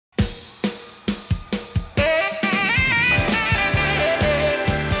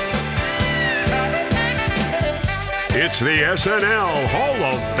It's the SNL Hall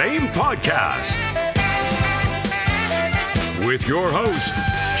of Fame podcast with your host,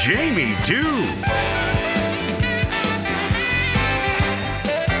 Jamie Dew,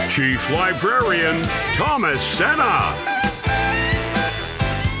 Chief Librarian Thomas Senna,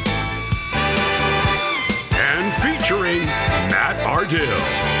 and featuring Matt Ardill.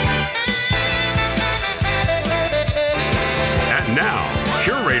 And now,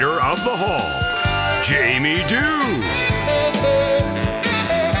 curator of the hall, Jamie Dew.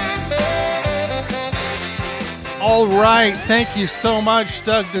 All right, thank you so much,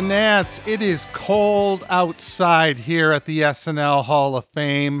 Doug DeNance. It is cold outside here at the SNL Hall of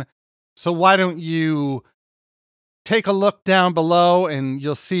Fame. So why don't you take a look down below and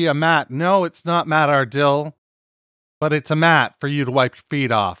you'll see a mat. No, it's not Matt Ardill, but it's a mat for you to wipe your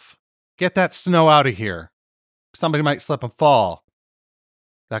feet off. Get that snow out of here. Somebody might slip and fall.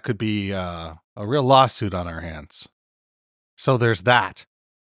 That could be a real lawsuit on our hands. So there's that.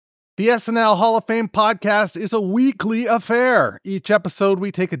 The SNL Hall of Fame podcast is a weekly affair. Each episode,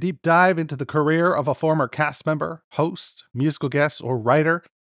 we take a deep dive into the career of a former cast member, host, musical guest, or writer,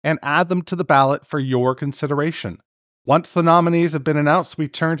 and add them to the ballot for your consideration. Once the nominees have been announced, we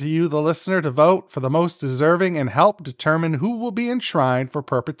turn to you, the listener, to vote for the most deserving and help determine who will be enshrined for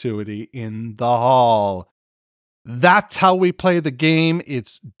perpetuity in the hall. That's how we play the game.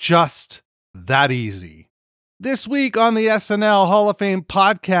 It's just that easy. This week on the SNL Hall of Fame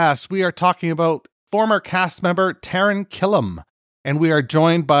podcast, we are talking about former cast member Taran Killam, and we are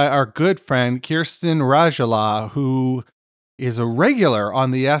joined by our good friend Kirsten Rajala, who is a regular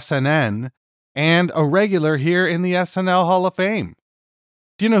on the SNN and a regular here in the SNL Hall of Fame.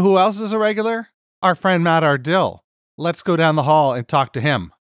 Do you know who else is a regular? Our friend Matt Ardill. Let's go down the hall and talk to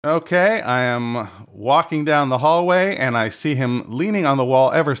him. Okay, I am walking down the hallway and I see him leaning on the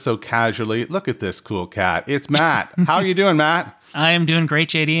wall ever so casually. Look at this cool cat. It's Matt. How are you doing, Matt? I am doing great,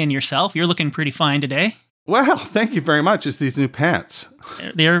 JD, and yourself? You're looking pretty fine today. Well, thank you very much. It's these new pants.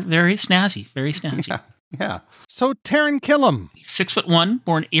 They're very snazzy, very snazzy. Yeah. So Taron Killam. 6'1",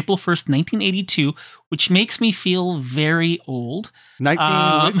 born April 1st, 1982, which makes me feel very old.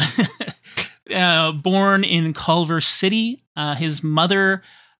 Born in Culver City. His mother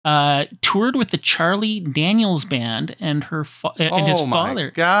toured with the Charlie Daniels Band and his father. Oh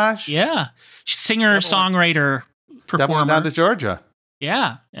my gosh. Yeah. Singer, songwriter, performer. Went down to Georgia.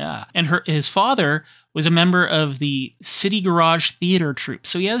 Yeah. And his father was a member of the City Garage Theater Troupe.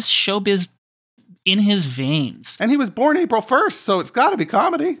 So he has showbiz in his veins. And he was born April 1st, so it's got to be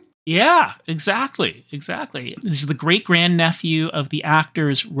comedy. Yeah, exactly. This is the great-grandnephew of the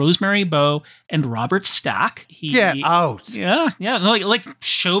actors Rosemary and Robert Stack. Get out. Yeah, like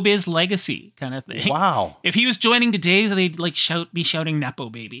showbiz legacy kind of thing. Wow. If he was joining today, they'd be shouting Nepo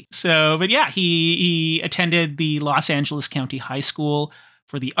baby. So, but yeah, he attended the Los Angeles County High School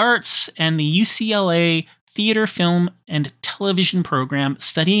for the Arts and the UCLA Theater, Film, and Television program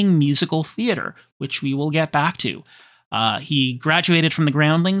studying musical theater, which we will get back to. He graduated from the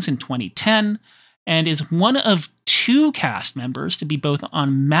Groundlings in 2010 and is one of two cast members to be both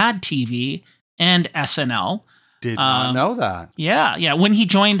on MADtv and SNL. Did not know that. Yeah. When he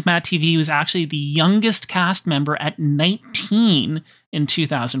joined MADtv, he was actually the youngest cast member at 19 in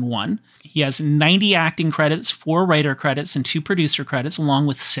 2001. He has 90 acting credits, 4 writer credits, and 2 producer credits, along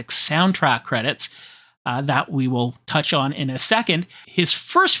with 6 soundtrack credits. That we will touch on in a second. His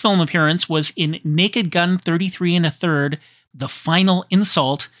first film appearance was in Naked Gun 33 1/3, The Final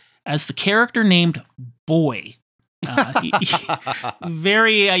Insult, as the character named Boy.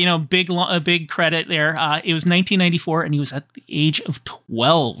 Very, big credit there. It was 1994, and he was at the age of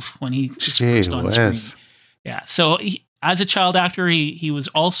 12 when he was first on screen. Yeah, so as a child actor, he was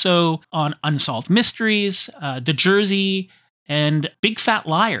also on Unsolved Mysteries, The Jersey, and Big Fat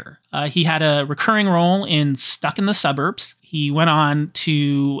Liar. He had a recurring role in Stuck in the Suburbs. He went on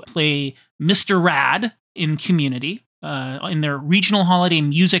to play Mr. Rad in Community in their regional holiday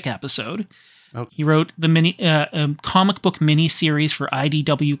music episode. Okay. He wrote the comic book miniseries for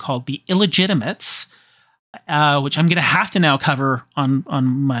IDW called The Illegitimates, which I'm going to have to now cover on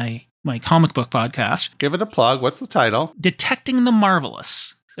my comic book podcast. Give it a plug. What's the title? Detecting the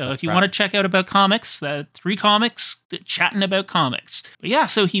Marvelous. So that's if you want to check out about comics, 3 comics, chatting about comics. But yeah,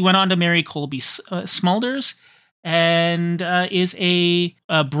 so he went on to marry Colby Smulders and is a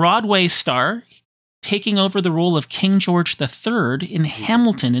Broadway star, taking over the role of King George III in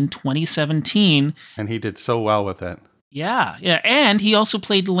Hamilton in 2017. And he did so well with it. Yeah. And he also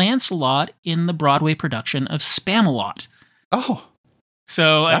played Lancelot in the Broadway production of Spamalot. Oh.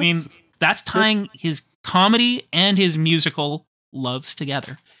 So, that's tying his comedy and his musical loves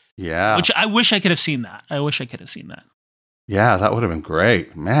together. Yeah. Which I wish I could have seen that. Yeah, that would have been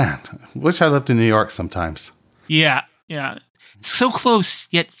great. Man, wish I lived in New York sometimes. Yeah. It's so close,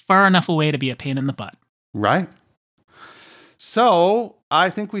 yet far enough away to be a pain in the butt. Right? So I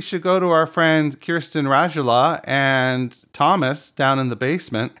think we should go to our friend Kirsten Rajala and Thomas down in the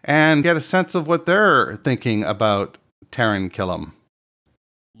basement and get a sense of what they're thinking about Taron Killam.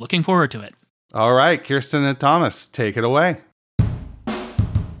 Looking forward to it. All right, Kirsten and Thomas, take it away.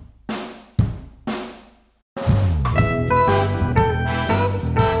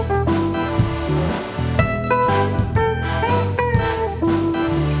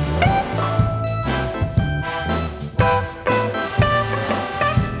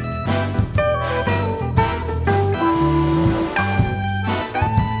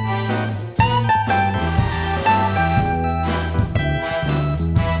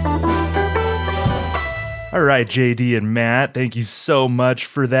 All right, JD and Matt, thank you so much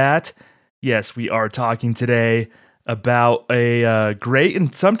for that. Yes, we are talking today about a great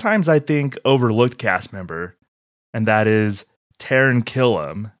and sometimes I think overlooked cast member, and that is Taran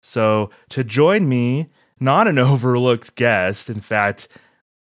Killam. So to join me, not an overlooked guest, in fact,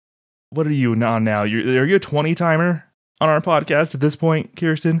 what are you on now? Are you a 20-timer on our podcast at this point,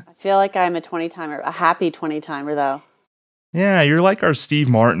 Kirsten? I feel like I'm a 20-timer, a happy 20-timer though. Yeah, you're like our Steve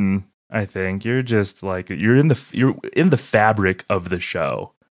Martin. I think you're just like you're in the fabric of the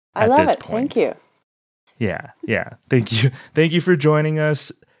show. I love it. Thank you. Yeah. Thank you for joining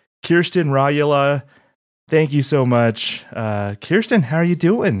us, Kirsten Rajala. Thank you so much, Kirsten. How are you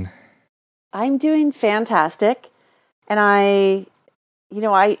doing? I'm doing fantastic, and I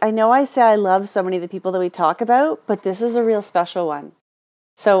know I say I love so many of the people that we talk about, but this is a real special one.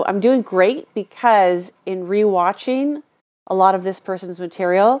 So I'm doing great because in rewatching a lot of this person's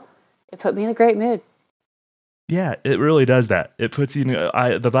material, it put me in a great mood. Yeah, it really does that. It puts you.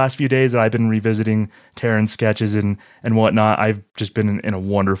 The last few days that I've been revisiting Taron's sketches and whatnot, I've just been in a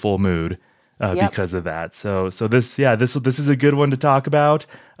wonderful mood because of that. So this is a good one to talk about.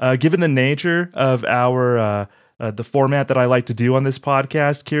 Given the nature of our the format that I like to do on this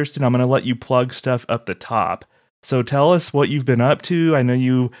podcast, Kirsten, I'm going to let you plug stuff up the top. So tell us what you've been up to. I know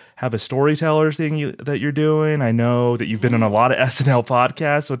you have a storyteller thing that you're doing. I know that you've been on a lot of SNL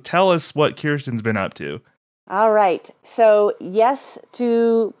podcasts. So tell us what Kirsten's been up to. All right. So yes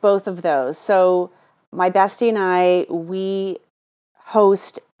to both of those. So my bestie and I, we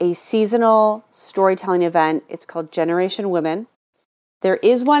host a seasonal storytelling event. It's called Generation Women. There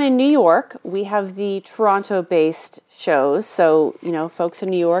is one in New York. We have the Toronto-based shows. So, folks in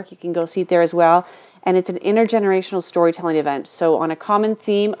New York, you can go see it there as well. And it's an intergenerational storytelling event. So on a common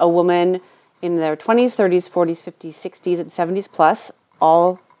theme, a woman in their 20s, 30s, 40s, 50s, 60s, and 70s plus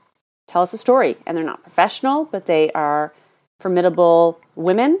all tell us a story. And they're not professional, but they are formidable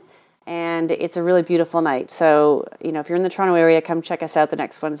women. And it's a really beautiful night. So, if you're in the Toronto area, come check us out. The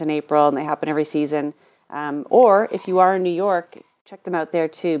next one's in April, and they happen every season. Or if you are in New York, check them out there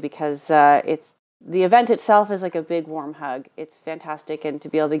too, because the event itself is like a big warm hug. It's fantastic, and to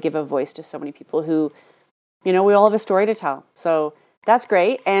be able to give a voice to so many people who, we all have a story to tell. So that's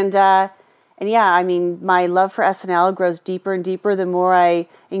great. And yeah, I mean, my love for SNL grows deeper and deeper the more I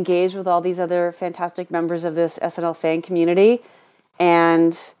engage with all these other fantastic members of this SNL fan community.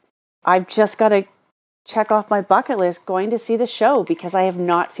 And I've just got to check off my bucket list going to see the show because I have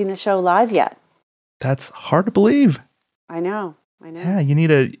not seen the show live yet. That's hard to believe. I know. Yeah, you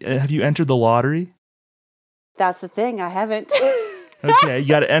need have you entered the lottery? That's the thing, I haven't. Okay, you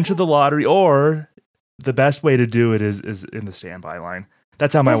got to enter the lottery, or the best way to do it is in the standby line.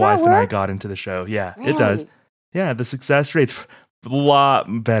 That's how my wife and I got into the show. Yeah, really? It does. Yeah, the success rate's a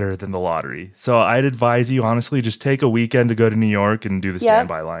lot better than the lottery. So I'd advise you, honestly, just take a weekend to go to New York and do the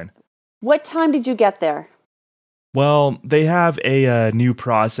standby line. What time did you get there? Well, they have a new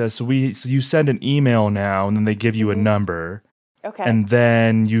process. So you send an email now, and then they give you a number. Okay. And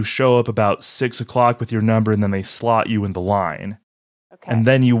then you show up about 6 o'clock with your number, and then they slot you in the line. Okay. And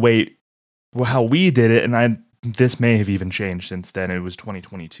then you wait. Well, how we did it, and this may have even changed since then. It was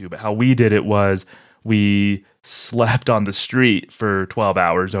 2022, but how we did it was we slept on the street for 12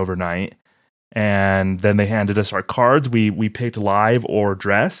 hours overnight, and then they handed us our cards. We picked live or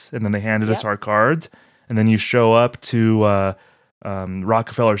dress, and then they handed us our cards, and then you show up to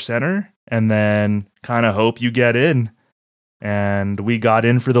Rockefeller Center, and then kind of hope you get in. And we got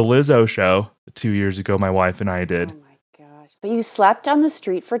in for the Lizzo show 2 years ago. My wife and I did. Oh my gosh! But you slept on the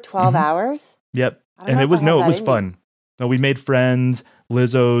street for 12 hours? Yep. And it was fun. No, we made friends.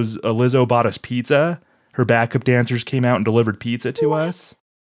 Lizzo bought us pizza. Her backup dancers came out and delivered pizza to us.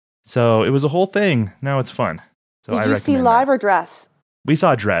 So it was a whole thing. Now it's fun. So did you see live or dress? We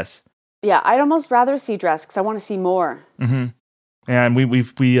saw dress. Yeah, I'd almost rather see Dress because I want to see more. Mm-hmm. And we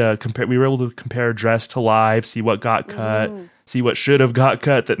were able to compare Dress to Live, see what got cut, see what should have got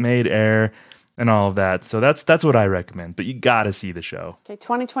cut that made air, and all of that. So that's what I recommend. But you got to see the show. Okay,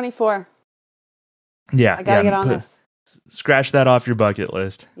 2024. Yeah, I gotta get on this. Scratch that off your bucket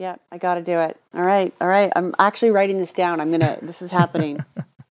list. Yeah, I gotta do it. All right. I'm actually writing this down. This is happening.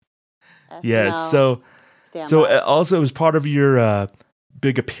 Yes. So also as part of your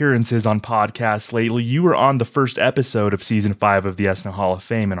big appearances on podcasts lately, you were on the first episode of season 5 of the SNL Hall of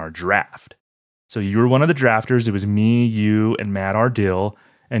Fame in our draft. So you were one of the drafters. It was me, you, and Matt Ardill,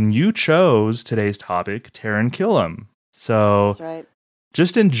 and you chose today's topic, Taran Killam. So that's right.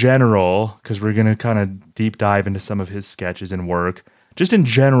 Just in general, because we're going to kind of deep dive into some of his sketches and work, just in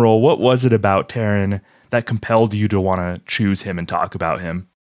general, what was it about Taran that compelled you to want to choose him and talk about him?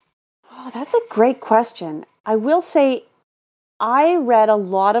 Oh, that's a great question. I will say I read a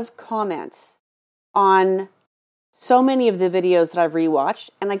lot of comments on so many of the videos that I've rewatched,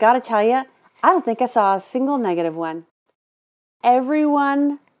 and I got to tell you, I don't think I saw a single negative one.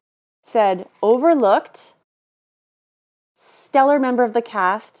 Everyone said overlooked, stellar member of the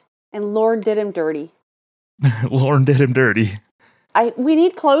cast, and Lorne did him dirty. Lorne did him dirty. We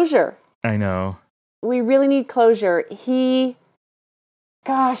need closure. I know. We really need closure. He's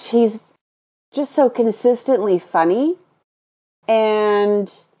just so consistently funny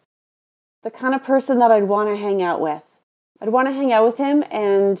and the kind of person that I'd want to hang out with. I'd want to hang out with him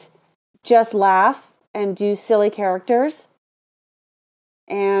and just laugh and do silly characters.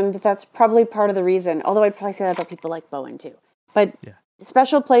 And that's probably part of the reason. Although I'd probably say that about people like Bowen too. But yeah.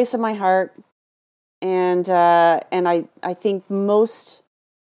 Special place in my heart. And I think most,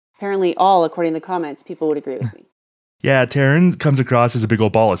 apparently all, according to the comments, people would agree with me. Yeah, Taran comes across as a big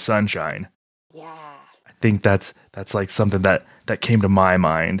old ball of sunshine. Yeah. I think that's like something that came to my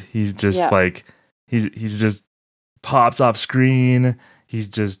mind. He's just like he's just pops off screen. He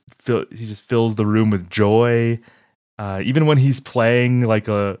just fills the room with joy. Even when he's playing like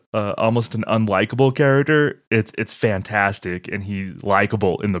a almost an unlikable character, it's fantastic, and he's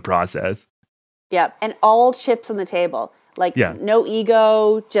likable in the process. Yeah, and all chips on the table. Like no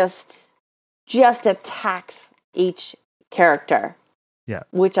ego, just attacks each character. Yeah,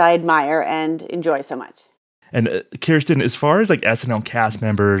 which I admire and enjoy so much. And Kirsten, as far as like SNL cast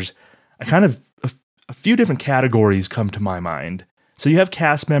members, I kind of a few different categories come to my mind. So you have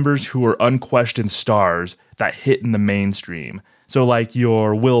cast members who are unquestioned stars that hit in the mainstream. So like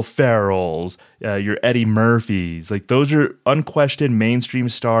your Will Ferrells, your Eddie Murphys, like those are unquestioned mainstream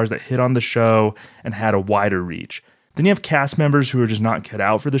stars that hit on the show and had a wider reach. Then you have cast members who are just not cut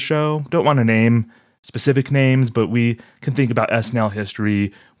out for the show. Don't want to name specific names, but we can think about SNL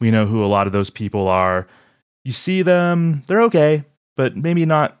history. We know who a lot of those people are. You see them, they're okay, but maybe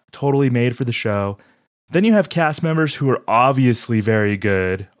not totally made for the show. Then you have cast members who are obviously very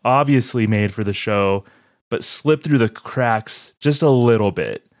good, obviously made for the show, but slip through the cracks just a little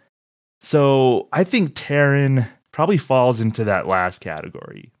bit. So I think Taran probably falls into that last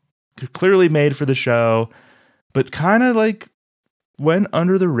category. Clearly made for the show, but kind of like went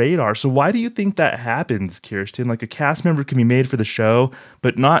under the radar. So why do you think that happens, Kirsten? Like a cast member can be made for the show,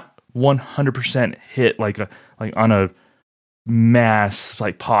 but not 100% hit like on a mass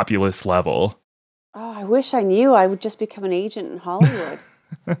like populist level. Oh, I wish I knew. I would just become an agent in Hollywood.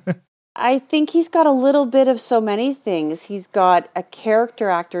 I think he's got a little bit of so many things. He's got a character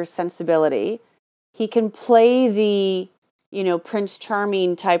actor's sensibility. He can play the, Prince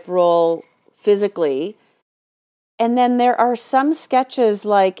Charming type role physically. And then there are some sketches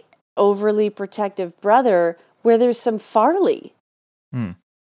like Overly Protective Brother where there's some Farley.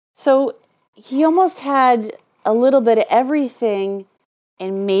 So he almost had a little bit of everything,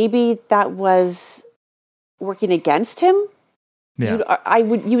 and maybe that was working against him. Yeah.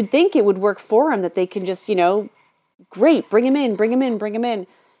 You would think it would work for him, that they can just, great, bring him in.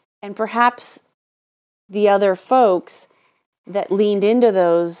 And perhaps the other folks that leaned into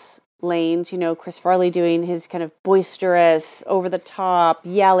those lanes, Chris Farley doing his kind of boisterous, over the top,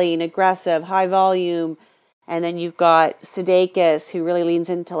 yelling, aggressive, high volume. And then you've got Sudeikis, who really leans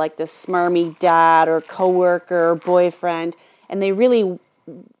into like the smarmy dad or coworker or boyfriend. And they really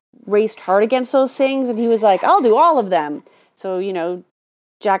raced hard against those things. And he was like, I'll do all of them. So,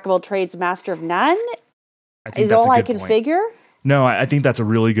 jack of all trades, master of none is all I can figure. No, I think that's a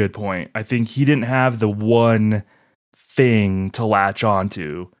really good point. I think he didn't have the one thing to latch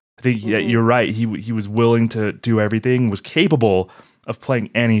onto. I think you're right. He was willing to do everything, was capable of playing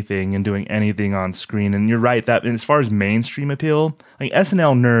anything and doing anything on screen. And you're right that as far as mainstream appeal, like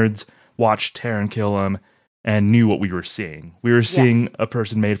SNL nerds watch Taran Killam and knew what we were seeing. We were seeing a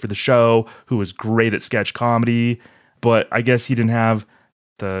person made for the show who was great at sketch comedy, but I guess he didn't have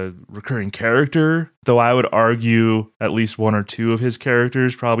the recurring character, though I would argue at least one or two of his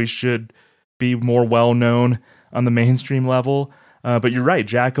characters probably should be more well-known on the mainstream level. But you're right,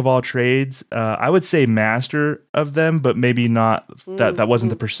 jack of all trades. I would say master of them, but maybe not. That wasn't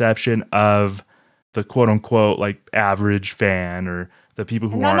the perception of the quote-unquote like average fan or the people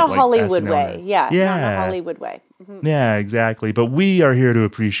who aren't not in a like Hollywood SNL way. nerds. Not in a Hollywood way. Yeah, exactly. But we are here to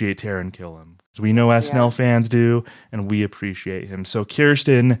appreciate Taran Killam. So we know SNL fans do, and we appreciate him. So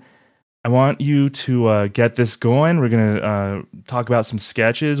Kirsten, I want you to get this going. We're going to talk about some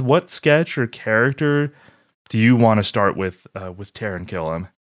sketches. What sketch or character do you want to start with Taran Killam?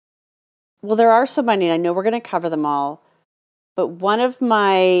 Well, there are so many. I know we're going to cover them all. But one of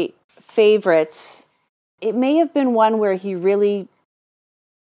my favorites, it may have been one where he really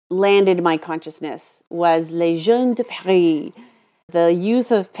landed in my consciousness, was Les Jeunes de Paris, the youth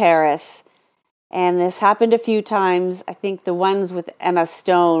of Paris. And this happened a few times. I think the ones with Emma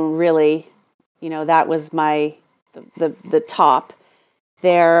Stone really, that was the top.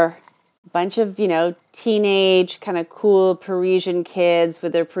 They're a bunch of, teenage, kind of cool Parisian kids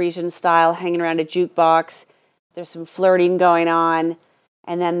with their Parisian style hanging around a jukebox. There's some flirting going on.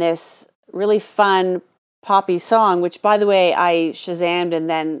 And then this really fun poppy song, which, by the way, I Shazammed and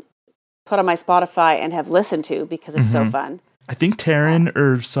then put on my Spotify and have listened to because it's so fun. I think Taryn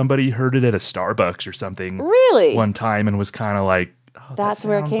or somebody heard it at a Starbucks or something. Really? One time and was kind of like, oh, that's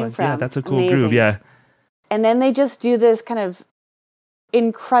where it came from. Yeah, that's a cool groove. Yeah. And then they just do this kind of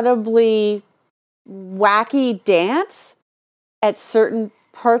incredibly wacky dance at certain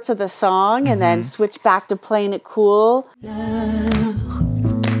parts of the song and then switch back to playing it cool.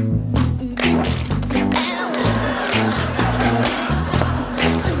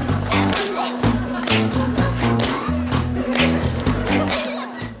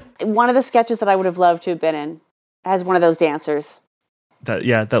 One of the sketches that I would have loved to have been in as one of those dancers. That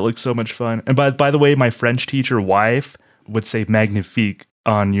looks so much fun. And by the way, my French teacher wife would say magnifique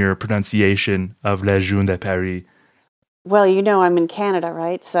on your pronunciation of Les Jeunes de Paris. Well, I'm in Canada,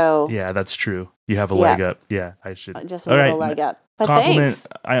 right? So yeah, that's true. You have a leg up. Yeah, I should. Just a little leg up. But compliment.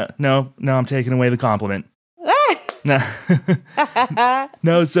 Thanks. No, I'm taking away the compliment. No,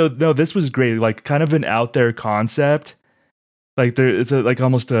 this was great. Like kind of an out there concept. Like it's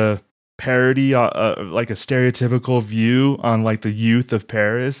almost a parody, like a stereotypical view on like the youth of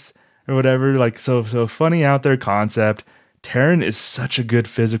Paris or whatever. Like so funny out there concept. Taran is such a good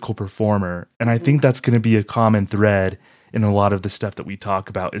physical performer, and I think that's going to be a common thread in a lot of the stuff that we talk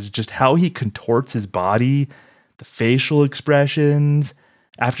about is just how he contorts his body, the facial expressions,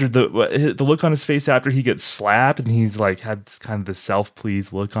 after the look on his face after he gets slapped, and he's like had this kind of the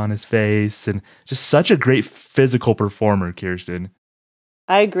self-pleased look on his face, and just such a great physical performer, Kirsten.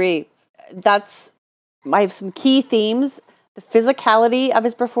 I agree. I have some key themes: the physicality of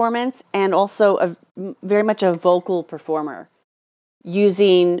his performance, and also very much a vocal performer,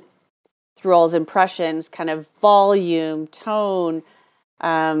 using through all his impressions, kind of volume, tone,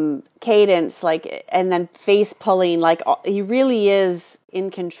 cadence, and then face pulling. He really is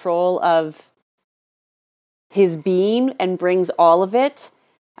in control of his being and brings all of it.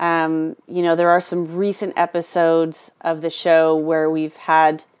 There are some recent episodes of the show where we've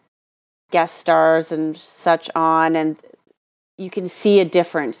had guest stars and such on, and you can see a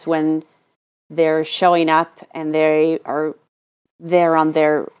difference when they're showing up and they are there on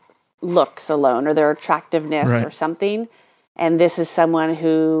their looks alone or their attractiveness or something. And this is someone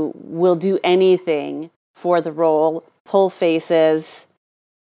who will do anything for the role, pull faces,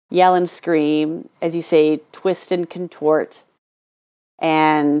 yell and scream, as you say, twist and contort.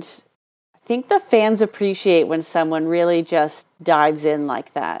 And I think the fans appreciate when someone really just dives in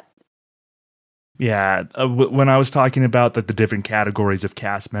like that. Yeah, when I was talking about the different categories of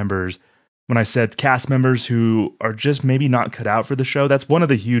cast members, when I said cast members who are just maybe not cut out for the show, that's one of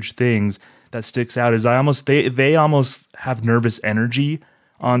the huge things that sticks out is they almost have nervous energy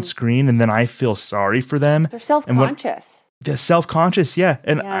on screen, and then I feel sorry for them. They're self-conscious. They're self-conscious, yeah.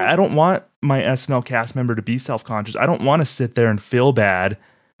 And I don't want my SNL cast member to be self-conscious. I don't want to sit there and feel bad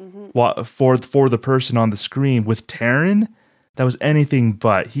for the person on the screen. With Taran, that was anything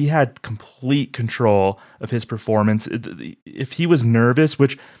but. He had complete control of his performance. If he was nervous,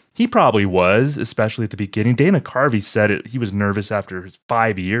 which he probably was, especially at the beginning. Dana Carvey said it. He was nervous after his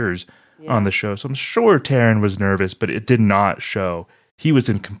 5 years on the show. So I'm sure Taran was nervous, but it did not show. He was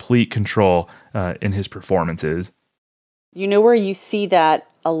in complete control in his performances. Where you see that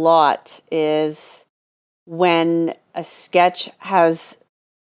a lot is when a sketch has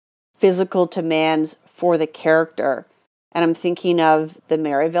physical demands for the character. And I'm thinking of the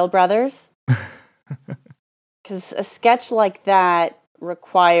Maryville Brothers. Because a sketch like that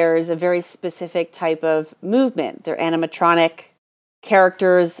requires a very specific type of movement. They're animatronic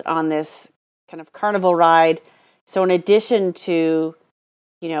characters on this kind of carnival ride. So in addition to,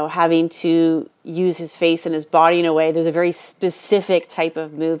 having to use his face and his body in a way, there's a very specific type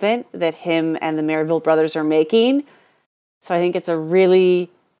of movement that him and the Maryville Brothers are making. So I think it's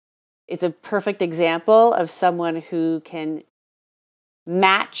a perfect example of someone who can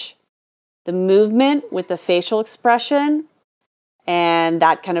match the movement with the facial expression and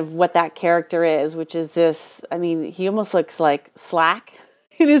that kind of what that character is, which is this, he almost looks like slack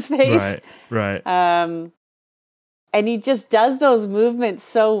in his face. Right. And he just does those movements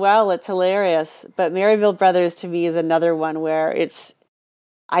so well. It's hilarious. But Maryville Brothers to me is another one where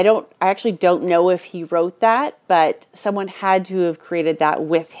I actually don't know if he wrote that, but someone had to have created that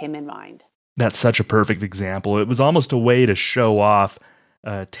with him in mind. That's such a perfect example. It was almost a way to show off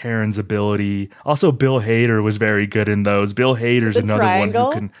Taron's ability. Also, Bill Hader was very good in those. Bill Hader's another triangle?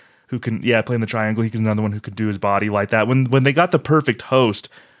 one who can playing the triangle. He's another one who can do his body like that. When they got the perfect host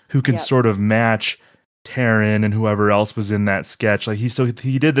who can sort of match Taron and whoever else was in that sketch. Like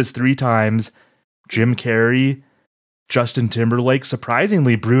he did this 3 times. Jim Carrey, Justin Timberlake.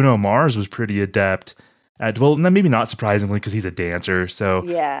 Surprisingly, Bruno Mars was pretty adept at, well, maybe not surprisingly because he's a dancer. So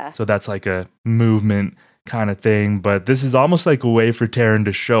that's like a movement kind of thing. But this is almost like a way for Taron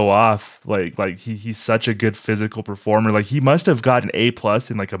to show off. Like he's such a good physical performer. Like he must have got an A+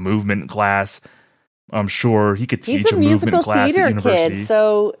 in like a movement class. I'm sure he could teach a movement class at university. Kid,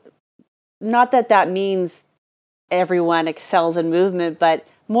 so not that means everyone excels in movement, but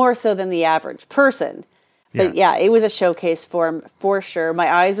more so than the average person. But it was a showcase for him, for sure.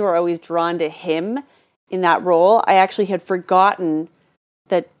 My eyes were always drawn to him in that role. I actually had forgotten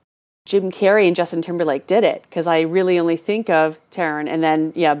that Jim Carrey and Justin Timberlake did it, because I really only think of Taron and then,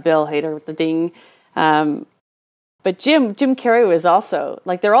 Bill Hader with the thing. But Jim Carrey was also,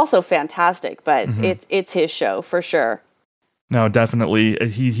 they're also fantastic, but it's his show for sure. No, definitely.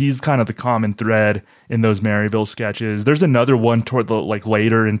 He's kind of the common thread in those Maryville sketches. There's another one toward the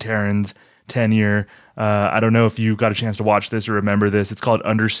later in Taron's tenure. I don't know if you got a chance to watch this or remember this. It's called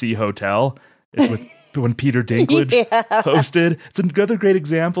Undersea Hotel. It's with when Peter Dinklage hosted. It's another great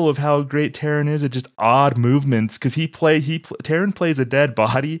example of how great Taron is at just odd movements, because Taron plays a dead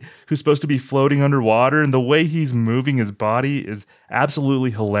body who's supposed to be floating underwater, and the way he's moving his body is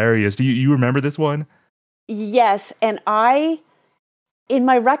absolutely hilarious. Do you remember this one? Yes, and I, in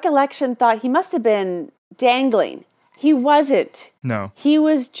my recollection, thought he must have been dangling. He wasn't. No. He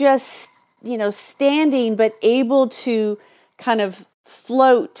was just, standing, but able to kind of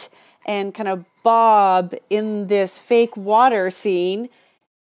float and kind of bob in this fake water scene.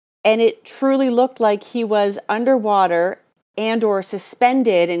 And it truly looked like he was underwater and or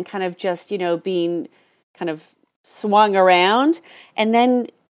suspended and kind of just, being kind of swung around. And then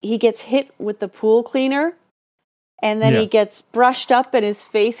he gets hit with the pool cleaner, and then he gets brushed up and his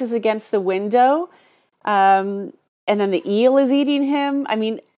face is against the window. And then the eel is eating him.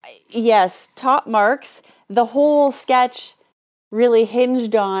 Yes, top marks. The whole sketch really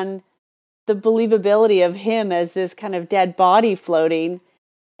hinged on the believability of him as this kind of dead body floating.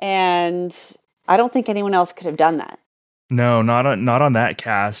 And I don't think anyone else could have done that. No, not on that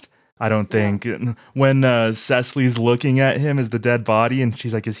cast. I don't think. When Cecily's looking at him as the dead body, and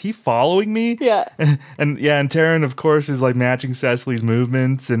she's like, "Is he following me?" Yeah. And Taron, of course, is matching Cecily's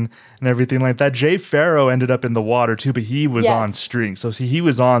movements and everything like that. Jay Farrow ended up in the water too, but he was on string. So see, he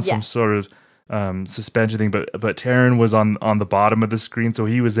was on some sort of suspension thing, but Taron was on the bottom of the screen, so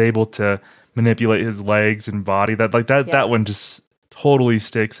he was able to manipulate his legs and body. That one just totally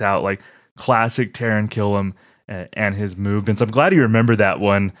sticks out, like classic Taron Killam and his movements. I'm glad you remember that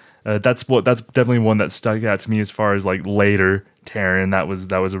one. That's definitely one that stuck out to me as far as later Taron. That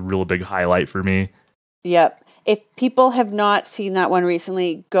was a real big highlight for me. Yep. If people have not seen that one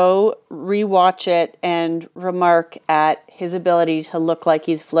recently, go rewatch it and remark at his ability to look like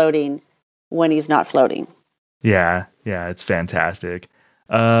he's floating when he's not floating. Yeah, it's fantastic.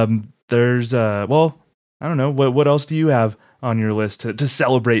 There's I don't know, what else do you have on your list to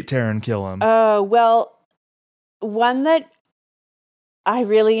celebrate Taron Killam? Well, one that I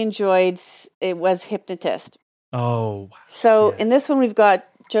really enjoyed, it was Hypnotist. Oh. So in this one, we've got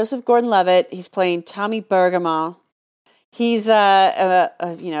Joseph Gordon-Levitt. He's playing Tommy Bergamo. He's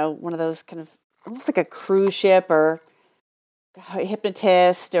one of those kind of almost like a cruise ship or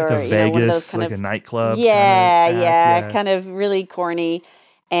hypnotist, or like a Vegas, one of those kind like of a nightclub. Kind of really corny.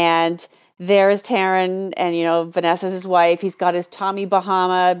 And there's Taron, and Vanessa's his wife. He's got his Tommy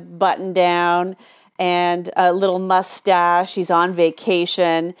Bahama button down. and a little mustache. He's on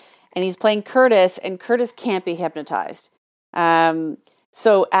vacation, and he's playing Curtis, and Curtis can't be hypnotized.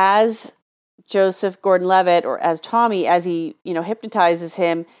 So as Joseph Gordon-Levitt, or as Tommy, as he, hypnotizes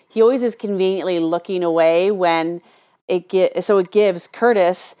him, he always is conveniently looking away when it gives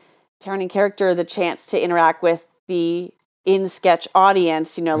Curtis, Taran in character, the chance to interact with the in-sketch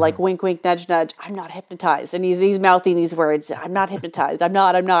audience, like wink, wink, nudge, nudge, I'm not hypnotized. And he's mouthing these words, I'm not hypnotized, I'm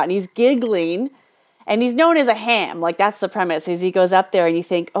not. And he's giggling, and he's known as a ham. Like, that's the premise, is he goes up there and you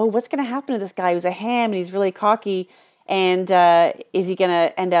think, oh, what's going to happen to this guy who's a ham and he's really cocky, and is he going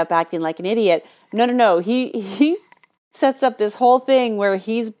to end up acting like an idiot? No. He sets up this whole thing where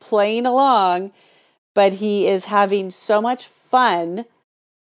he's playing along, but he is having so much fun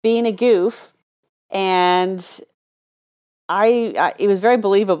being a goof, and it was very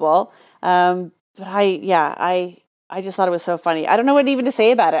believable. But I just thought it was so funny. I don't know what even to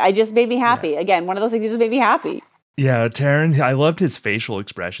say about it. It just made me happy. Yeah. Again, one of those things that just made me happy. Yeah, Taran, I loved his facial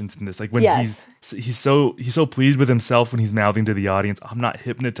expressions in this. Like when he's so pleased with himself when he's mouthing to the audience, I'm not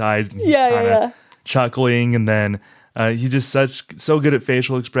hypnotized, and he's kind of chuckling, and then he's just so good at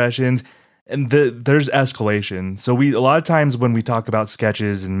facial expressions. And there's escalation. So a lot of times when we talk about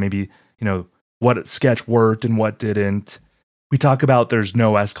sketches and maybe, what sketch worked and what didn't, we talk about there's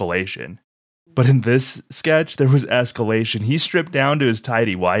no escalation. But in this sketch, there was escalation. He stripped down to his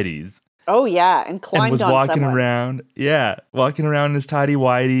tidy whities. Oh, yeah, and climbed was on walking someone. walking around in his tidy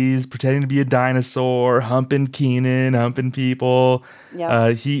whities, pretending to be a dinosaur, humping Keenan, humping people. Yep.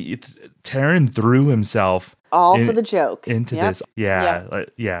 Taran threw himself for the joke into this.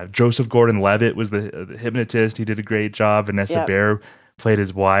 Yeah. Joseph Gordon-Levitt was the hypnotist. He did a great job. Vanessa Bayer played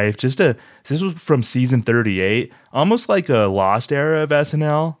his wife. This was from season 38, almost like a lost era of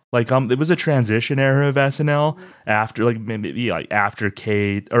SNL. Like it was a transition era of SNL after after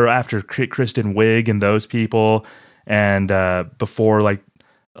Kate, or after Kristen Wiig and those people, and before like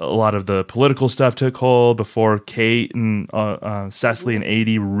a lot of the political stuff took hold, before Kate and Cecily and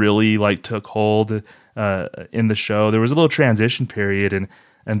Aidy really like took hold in the show. There was a little transition period, and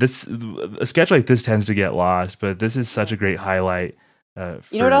a sketch like this tends to get lost, but this is such a great highlight.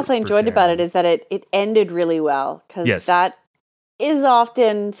 What else I enjoyed about it is that it ended really well, because that is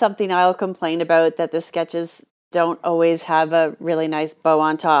often something I'll complain about, that the sketches don't always have a really nice bow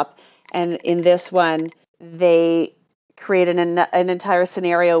on top. And in this one, they created an entire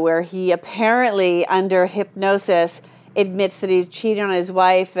scenario where he apparently, under hypnosis, admits that he's cheating on his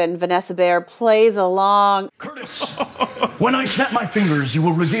wife, and Vanessa Bayer plays along. Curtis, when I snap my fingers, you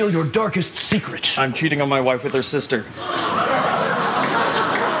will reveal your darkest secret. I'm cheating on my wife with her sister.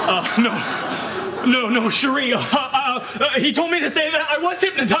 No, Cherie. He told me to say that I was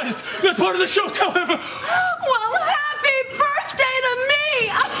hypnotized. That's part of the show. Tell him. Well, happy birthday to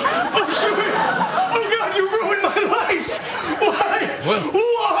me! Oh, Cherie. Oh, God, you ruined my life.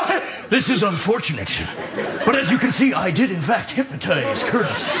 Why? This is unfortunate. But as you can see, I did, in fact, hypnotize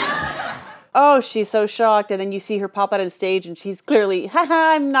Curtis. Oh, she's so shocked. And then you see her pop out on stage, and she's clearly,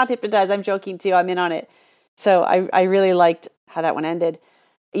 I'm not hypnotized. I'm joking, too. I'm in on it. So I really liked how that one ended.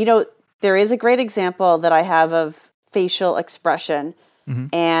 There is a great example that I have of facial expression. Mm-hmm.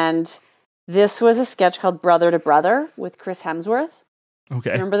 And this was a sketch called Brother to Brother with Chris Hemsworth.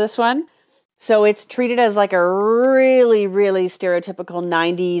 Okay. Remember this one? So it's treated as like a really, really stereotypical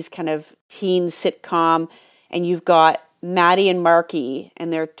 90s kind of teen sitcom. And you've got Maddie and Marky,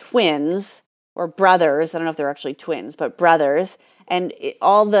 and they're twins or brothers. I don't know if they're actually twins, but brothers. And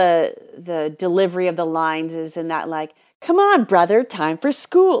all the delivery of the lines is in that, like, come on, brother, time for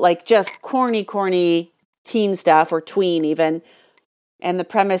school. Like, just corny teen stuff, or tween even. And the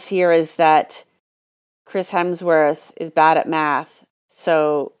premise here is that Chris Hemsworth is bad at math.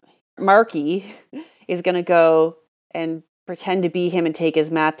 So Marky is going to go and pretend to be him and take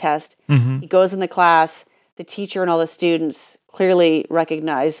his math test. Mm-hmm. He goes in the class. The teacher and all the students clearly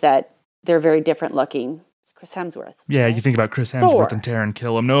recognize that they're very different looking. It's Chris Hemsworth. Yeah, right? You think about Chris Hemsworth and Taron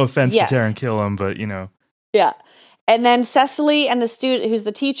Killam. No offense to Taron Killam, but Yeah. And then Cecily and the student, who's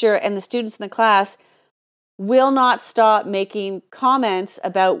the teacher, and the students in the class will not stop making comments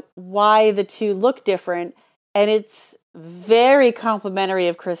about why the two look different. And it's very complimentary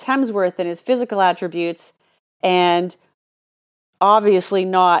of Chris Hemsworth and his physical attributes, and obviously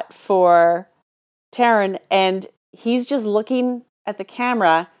not for Taron. And he's just looking at the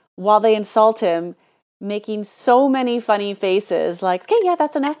camera while they insult him, making so many funny faces, like, okay, yeah,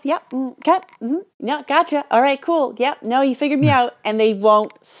 that's enough. Yep. Okay. Mm-hmm. No, gotcha. All right, cool. Yep. No, you figured me out. And they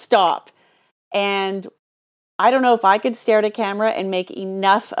won't stop. And I don't know if I could stare at a camera and make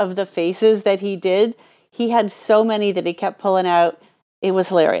enough of the faces that he did. He had so many that he kept pulling out. It was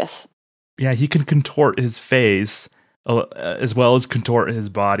hilarious. Yeah, he can contort his face as well as contort his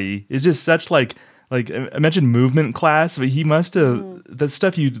body. It's just such like I mentioned movement class, but he must have that's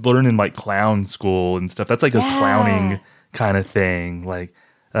stuff you learn in like clown school and stuff. That's like a clowning kind of thing. Like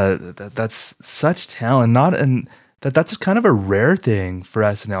that's such talent. That's kind of a rare thing for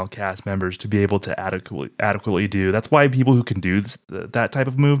SNL cast members to be able to adequately do. That's why people who can do that type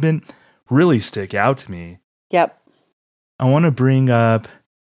of movement really stick out to me. Yep. I want to bring up,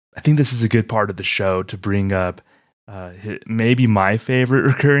 I think this is a good part of the show to bring up maybe my favorite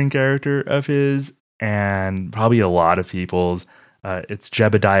recurring character of his, and probably a lot of people's. It's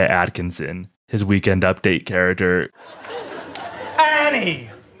Jebediah Atkinson, his Weekend Update character. Annie!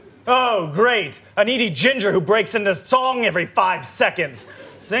 Oh, great. A needy ginger who breaks into song every 5 seconds.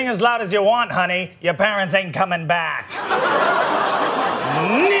 Sing as loud as you want, honey. Your parents ain't coming back.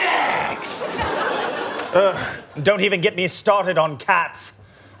 Next! Don't even get me started on cats.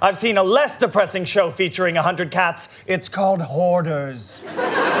 I've seen a less depressing show featuring 100 cats. It's called Hoarders.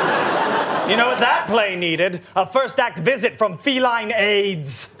 You know what that play needed? A first act visit from feline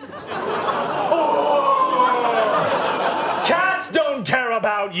aides. Cats don't care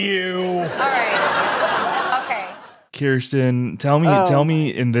about you. All right. Okay. Kirsten, tell me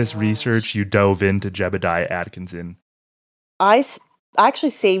in this research you dove into Jebediah Atkinson. I actually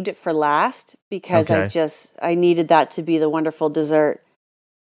saved it for last because I needed that to be the wonderful dessert.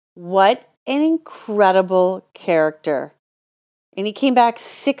 What an incredible character. And he came back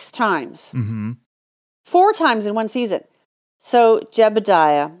 6 times. 4 times in one season. So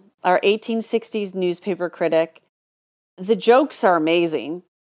Jebediah, our 1860s newspaper critic, the jokes are amazing.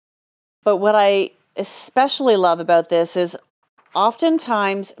 But what I especially love about this is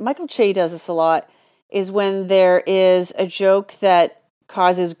oftentimes, Michael Che does this a lot, is when there is a joke that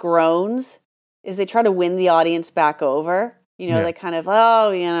causes groans, is they try to win the audience back over. You know, they kind of,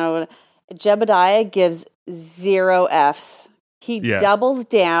 Jebediah gives 0 Fs. He doubles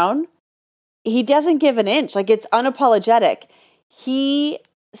down. He doesn't give an inch. Like, it's unapologetic. He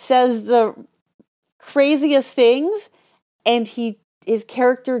says the craziest things, and his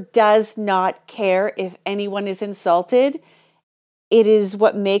character does not care if anyone is insulted. It is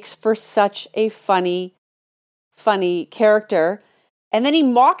what makes for such a funny character. And then he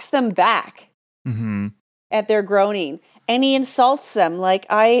mocks them back at their groaning. And he insults them like,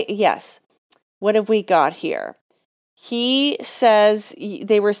 what have we got here? He says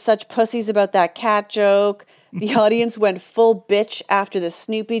they were such pussies about that cat joke. The audience went full bitch after the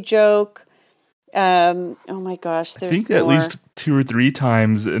Snoopy joke. Oh my gosh, there's I think more. At least 2 or 3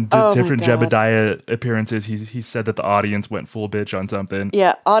 times in different Jebediah appearances, he said that the audience went full bitch on something.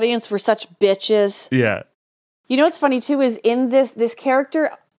 Yeah, audience were such bitches. Yeah. You know what's funny too is in this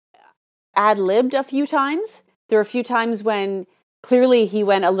character ad-libbed a few times. There were a few times when clearly he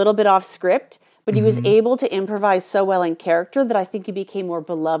went a little bit off script, but he was able to improvise so well in character that I think he became more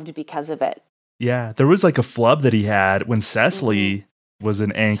beloved because of it. Yeah, there was like a flub that he had when Cecily was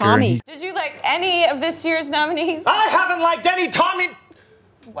an anchor. Tommy. Did you like any of this year's nominees? I haven't liked any Tommy.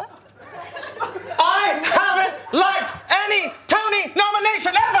 What? I haven't liked any Tony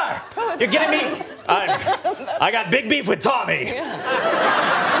nomination ever. You're kidding me? I got big beef with Tommy.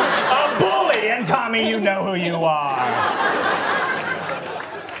 A bully, and Tommy, you know who you are.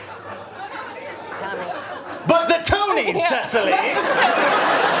 But the Tonys, Cecily.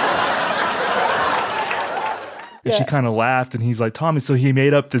 And she kind of laughed, and he's like, Tommy, so he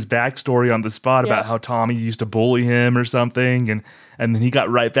made up this backstory on the spot about how Tommy used to bully him or something, and then he got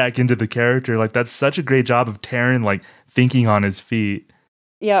right back into the character. Like, that's such a great job of Taron, like, thinking on his feet.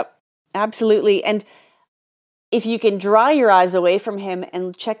 Yep, absolutely. And if you can draw your eyes away from him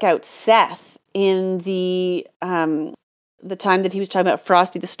and check out Seth in the time that he was talking about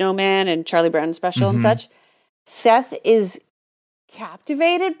Frosty the Snowman and Charlie Brown special and such, Seth is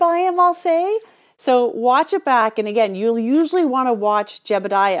captivated by him, I'll say. So watch it back, and again, you'll usually want to watch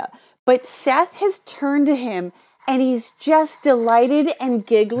Jebediah, but Seth has turned to him, and he's just delighted and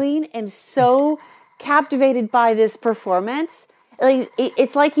giggling and so captivated by this performance. Like,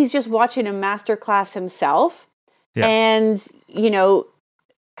 it's like he's just watching a masterclass himself, and, you know,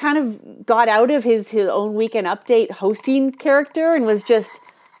 kind of got out of his own Weekend Update hosting character and was just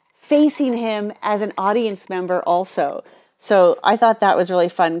facing him as an audience member also. So I thought that was really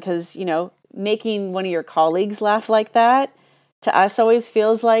fun because, you know, making one of your colleagues laugh like that to us always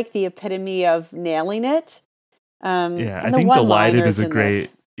feels like the epitome of nailing it. I think delighted is a great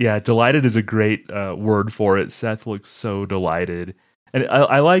delighted is a great word for it. Seth looks so delighted, and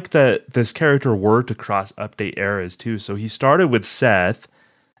I like that this character worked across update eras too. So he started with Seth,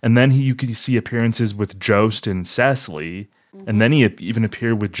 and then you could see appearances with Jost and Cecily, And then he even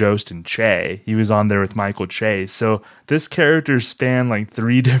appeared with Jost and Che. He was on there with Michael Che. So this character spanned like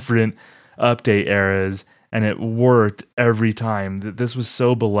 3 different update eras, and it worked every time. This was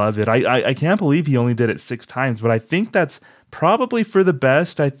so beloved. I can't believe he only did it 6 times, but I think that's probably for the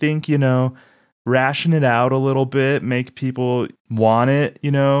best. I think, ration it out a little bit, make people want it,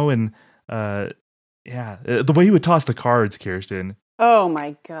 and the way he would toss the cards, Kirsten. Oh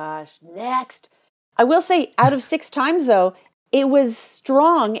my gosh. Next. I will say, out of 6 times, though, it was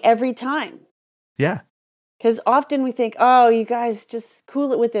strong every time. Yeah. Because often we think, oh, you guys just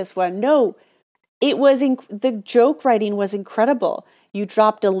cool it with this one. No, it was the joke writing was incredible. You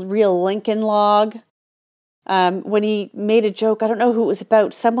dropped a real Lincoln log. When he made a joke, I don't know who it was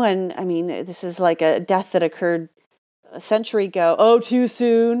about. Someone, this is like a death that occurred a century ago. Oh, too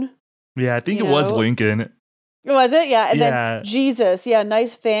soon. Yeah, I think it was Lincoln. Was it? Yeah. And then Jesus. Yeah,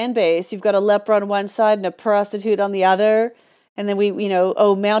 nice fan base. You've got a leper on one side and a prostitute on the other. And then we,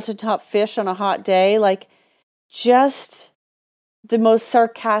 mountaintop fish on a hot day. Like, just the most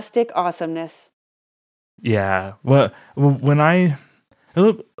sarcastic awesomeness. Yeah. Well,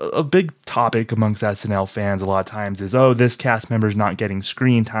 a big topic amongst SNL fans a lot of times is, this cast member's not getting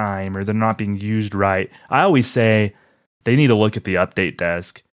screen time or they're not being used right. I always say they need to look at the update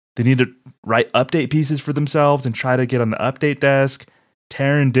desk. They need to write update pieces for themselves and try to get on the update desk.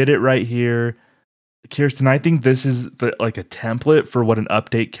 Taran did it right here. Kirsten, I think this is like a template for what an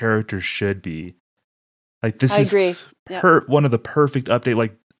update character should be. Like, this is one of the perfect update,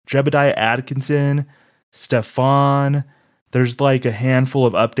 like Jebediah Atkinson, Stefan. There's like a handful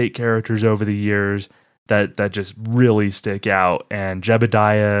of update characters over the years that just really stick out, and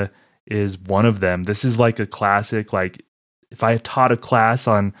Jebediah is one of them. This is like a classic. Like, if I had taught a class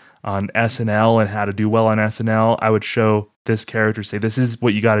on SNL and how to do well on SNL, I would show this character, say, this is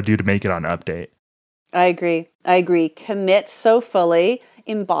what you got to do to make it on update. I agree. Commit so fully,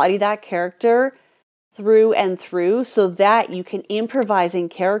 embody that character through and through so that you can improvise in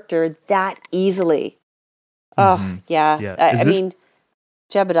character that easily. Oh, yeah. I mean,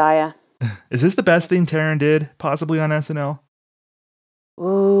 Jebediah. Is this the best thing Taran did possibly on SNL?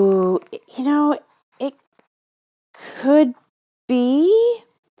 Ooh, it could be.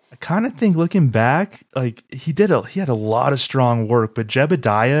 I kind of think, looking back, like he had a lot of strong work, but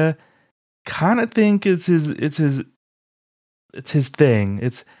Jebediah, kind of think it's his thing.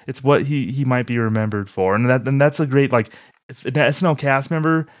 It's what he might be remembered for, and that's a great, like, if an SNL cast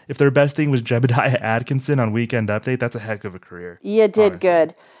member, if their best thing was Jebediah Atkinson on Weekend Update, that's a heck of a career. You did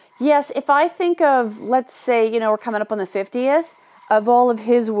good. Yes, if I think of, let's say, we're coming up on the 50th, of all of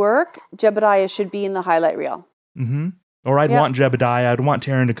his work, Jebediah should be in the highlight reel. Mm-hmm. Or I'd want Jebediah. I'd want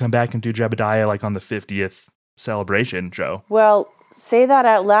Taran to come back and do Jebediah like on the 50th celebration show. Well, say that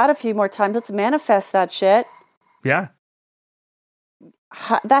out loud a few more times. Let's manifest that shit. Yeah.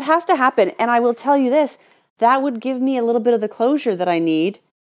 That has to happen. And I will tell you this, that would give me a little bit of the closure that I need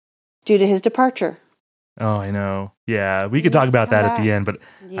due to his departure. Oh, I know. Yeah, we could talk about that at the end, but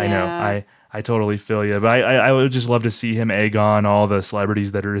I know. I totally feel you. But I would just love to see him egg on all the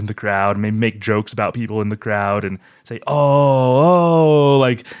celebrities that are in the crowd, maybe make jokes about people in the crowd and say, oh,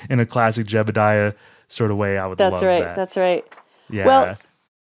 like in a classic Jebediah sort of way. I would love that. That's right. Yeah. Well,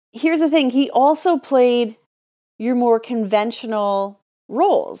 here's the thing. He also played your more conventional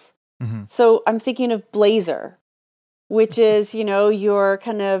roles. Mm-hmm. So I'm thinking of Blazer, which is, your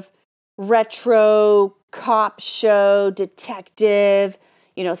kind of retro cop show detective,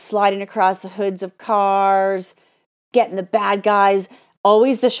 sliding across the hoods of cars, getting the bad guys.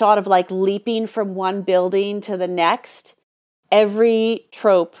 Always the shot of like leaping from one building to the next. Every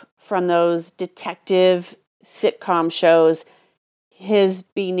trope from those detective sitcom shows, his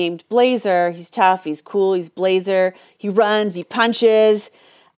being named Blazer. He's tough, he's cool, he's Blazer. He runs, he punches.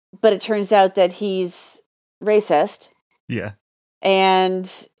 But it turns out that he's racist. Yeah. And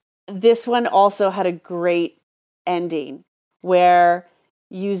this one also had a great ending where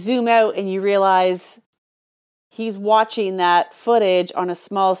you zoom out and you realize he's watching that footage on a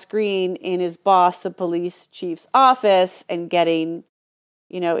small screen in his boss, the police chief's office, and getting,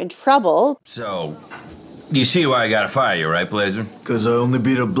 in trouble. So, you see why I gotta fire you, right, Blazer? Because I only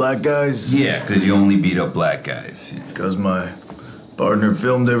beat up black guys? Yeah, because you only beat up black guys. Because my partner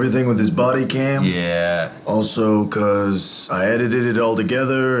filmed everything with his body cam? Yeah. Also, because I edited it all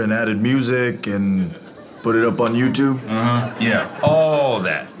together and added music and put it up on YouTube? Uh-huh, yeah. All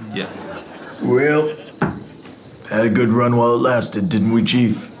that, yeah. Well, had a good run while it lasted, didn't we,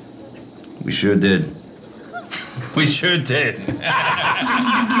 Chief? We sure did. We sure did.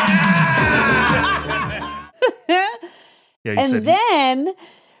 And then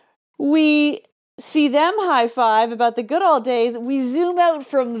we see them high five about the good old days, we zoom out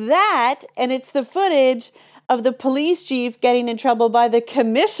from that, and it's the footage of the police chief getting in trouble by the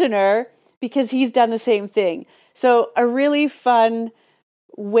commissioner because he's done the same thing. So a really fun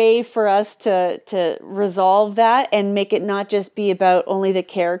way for us to resolve that and make it not just be about only the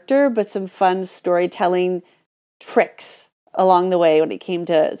character, but some fun storytelling tricks along the way when it came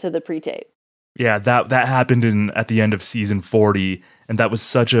to the pre-tape. Yeah, that happened at the end of season 40, and that was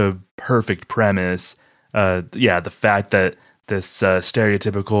such a perfect premise. The fact that this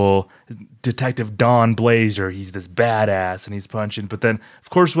stereotypical Detective Don Blazer, he's this badass and he's punching, but then of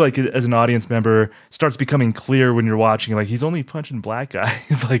course, like, as an audience member, starts becoming clear when you're watching, like, he's only punching black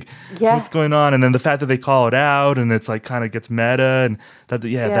guys. Like, what's going on? And then the fact that they call it out and it's like kind of gets meta, and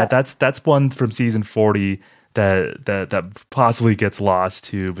that's one from season 40 that possibly gets lost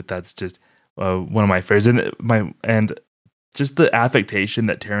too, but that's just one of my favorites. And just the affectation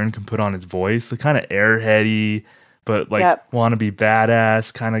that Taron can put on his voice, the kind of airheady, but like want to be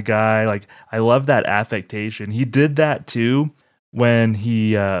badass kind of guy. Like, I love that affectation. He did that too when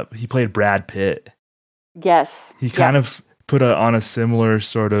he played Brad Pitt. Yes. He kind of put on a similar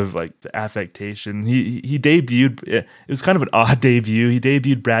sort of like affectation. He debuted, it was kind of an odd debut. He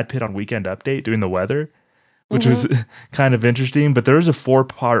debuted Brad Pitt on Weekend Update doing the weather, which was kind of interesting. But there was a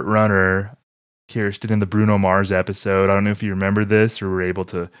 4-part runner, Kirsten, in the Bruno Mars episode. I don't know if you remember this or were able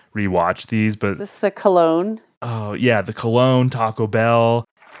to rewatch these, but is this the Cologne? Oh yeah, the Cologne, Taco Bell.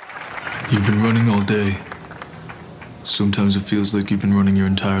 You've been running all day. Sometimes it feels like you've been running your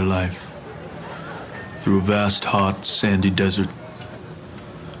entire life. Through a vast, hot, sandy desert.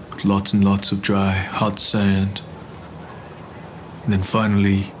 With lots and lots of dry, hot sand. And then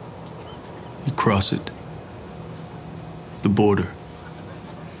finally, you cross it. The border.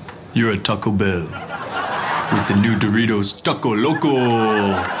 You're at Taco Bell. With the new Doritos Taco Loco.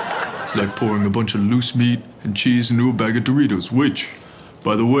 It's like pouring a bunch of loose meat and cheese into a bag of Doritos, which,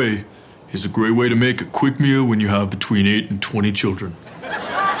 by the way, is a great way to make a quick meal when you have between 8 and 20 children.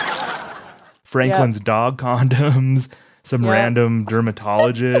 Franklin's dog condoms, some random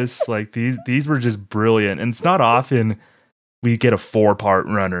dermatologists. Like, these were just brilliant. And it's not often we get a 4-part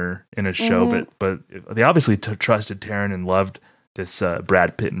runner in a show, but they obviously trusted Taron and loved this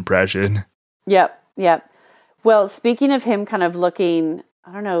Brad Pitt impression. Yep. Well, speaking of him kind of looking,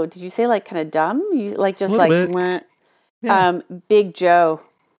 I don't know, did you say like kind of dumb? You like just like meh. Big Joe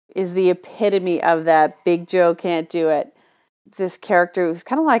is the epitome of that. Big Joe can't do it. This character who's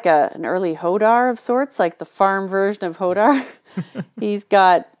kind of like an early Hodar of sorts, like the farm version of Hodar. He's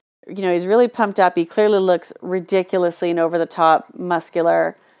got, he's really pumped up. He clearly looks ridiculously and over the top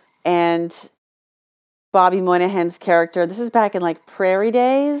muscular. And Bobby Moynihan's character, this is back in like Prairie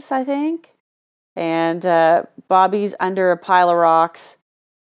Days, I think. And Bobby's under a pile of rocks,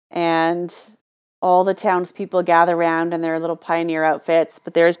 and all the townspeople gather around in their little pioneer outfits.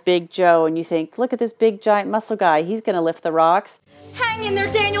 But there's Big Joe, and you think, look at this big, giant muscle guy. He's going to lift the rocks. Hang in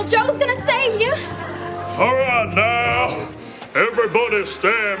there, Daniel. Joe's going to save you. All right, now. Everybody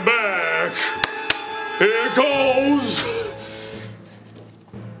stand back. Here goes.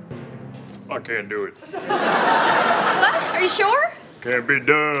 I can't do it. What? Are you sure? Can't be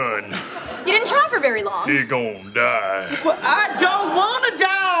done. You didn't try for very long. He gonna die. Well, I don't want to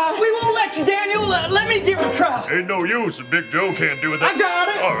die. We won't let you, Daniel. Let me give it a try. Ain't no use if Big Joe can't do it. I got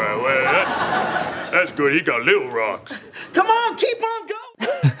it. All right, well, that's good. He got little rocks. Come on, keep on going.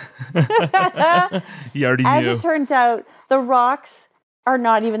 He already knew. As it turns out, the rocks are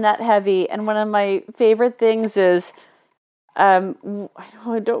not even that heavy. And one of my favorite things is, I don't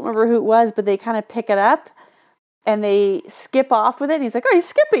remember who it was, but they kind of pick it up and they skip off with it. And he's like, oh, he's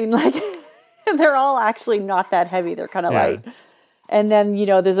skipping. Like, and they're all actually not that heavy. They're kind of light. And then,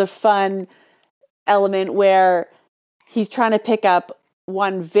 there's a fun element where he's trying to pick up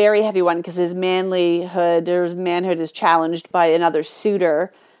one very heavy one because his manhood is challenged by another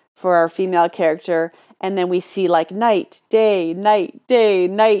suitor for our female character. And then we see like night, day, night, day,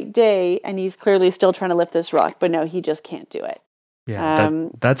 night, day. And he's clearly still trying to lift this rock, but no, he just can't do it. Yeah,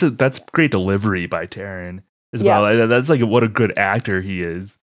 that's great delivery by Taron as well. That's like what a good actor he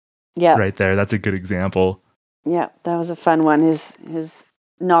is. Yeah. Right there. That's a good example. Yeah, that was a fun one. His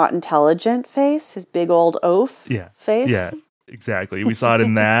not intelligent face, his big old oaf face. Yeah, exactly. We saw it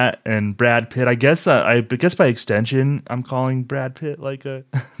in that. And Brad Pitt, I guess by extension, I'm calling Brad Pitt like a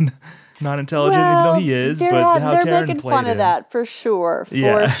not intelligent, even though he is. But how they're Taron making played fun of that for sure.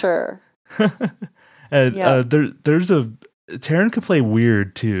 For sure. And Taron could play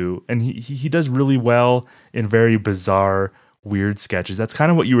weird too, and he does really well in very bizarre, weird sketches. That's kind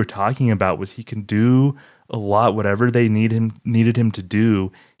of what you were talking about. Was he can do a lot, whatever they needed him to do,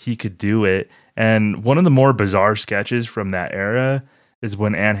 he could do it. And one of the more bizarre sketches from that era is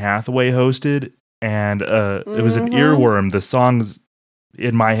when Anne Hathaway hosted, and it was an earworm. The song's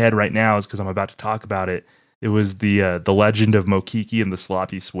in my head right now is because I'm about to talk about it. It was the legend of Mokiki and the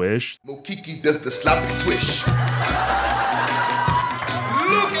sloppy swish. Mokiki does the sloppy swish. Look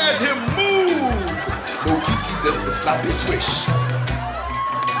at him move. Mokiki does the sloppy swish.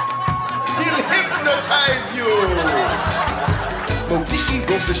 He'll hypnotize you. Mokiki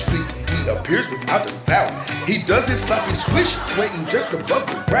roams the streets. He appears without a sound. He does his sloppy swish, swaying just above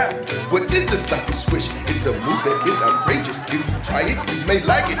the ground. What is the sloppy swish? It's a move that is outrageous. If you try it, you may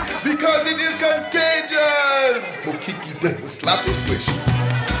like it, because it is contagious. Mokiki does the sloppy swish.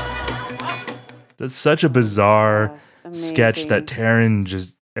 That's such a bizarre sketch that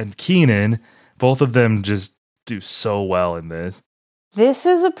Taran and Keenan, both of them just do so well in this. This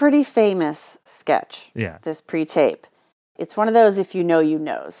is a pretty famous sketch. Yeah. This pre-tape. It's one of those if you know, you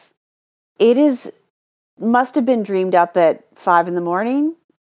knows. It must have been dreamed up at 5 a.m.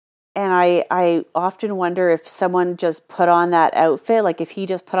 And I often wonder if someone just put on that outfit, like if he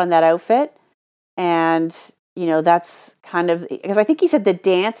just put on that outfit. And, that's kind of, because I think he said the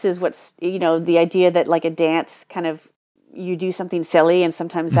dance is what's, the idea that like a dance kind of, you do something silly and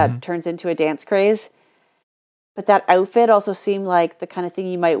sometimes that turns into a dance craze. But that outfit also seemed like the kind of thing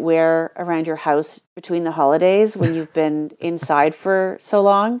you might wear around your house between the holidays when you've been inside for so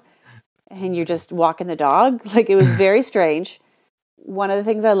long and you're just walking the dog. Like, it was very strange. One of the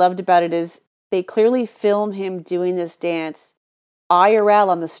things I loved about it is they clearly film him doing this dance IRL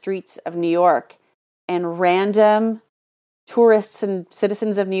on the streets of New York, and random tourists and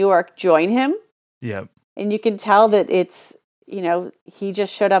citizens of New York join him. Yep. And you can tell that it's, he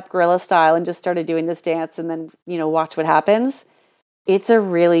just showed up guerrilla style and just started doing this dance and then, watch what happens. It's a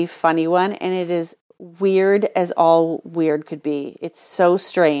really funny one, and it is weird as all weird could be. It's so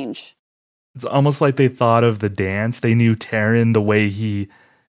strange. It's almost like they thought of the dance. They knew Taran, the way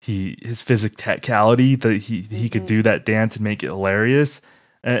his physicality, that he could do that dance and make it hilarious.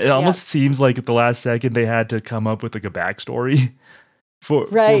 And it almost seems like at the last second they had to come up with like a backstory for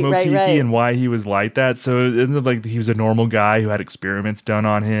Mokiki and why he was like that. So it ended up like he was a normal guy who had experiments done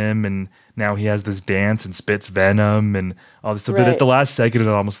on him, and now he has this dance and spits venom and all this stuff. But at the last second, it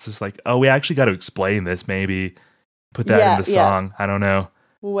almost just like, oh, we actually got to explain this. Maybe put that in the song. I don't know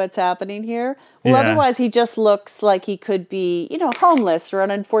what's happening here. Well, otherwise he just looks like he could be, homeless or in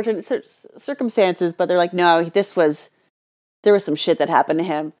unfortunate circumstances. But they're like, no, there was some shit that happened to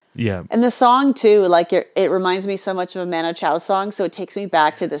him. Yeah. And the song too, like it reminds me so much of a Manu Chao song. So it takes me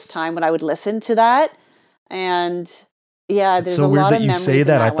back to this time when I would listen to that. And there's so a lot of memories. It's so weird that you say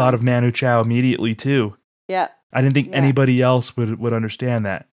that. I thought of Manu Chao immediately too. Yeah. I didn't think anybody else would understand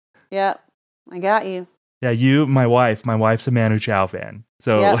that. Yeah. I got you. Yeah, my wife's a Manu Chao fan.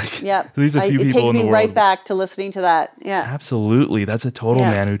 So at least a few people in the world. It takes me right back to listening to that. Yeah. Absolutely. That's a total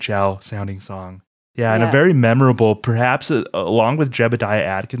Manu Chao sounding song. Yeah, and a very memorable, perhaps along with Jebediah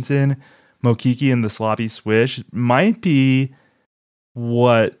Atkinson, Mokiki and the Sloppy Swish might be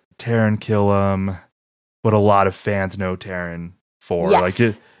what Taron Killam, what a lot of fans know Taran for.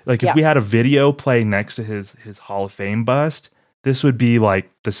 Yes. If we had a video playing next to his Hall of Fame bust, this would be like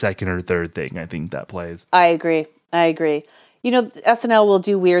the second or third thing I think that plays. I agree. SNL will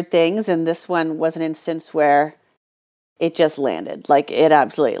do weird things, and this one was an instance where it just landed. Like, it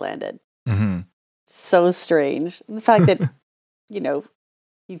absolutely landed. Mm-hmm. So strange. And the fact that, you've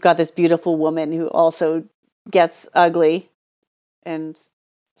got this beautiful woman who also gets ugly and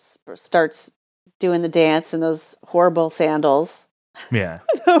starts doing the dance in those horrible sandals. Yeah.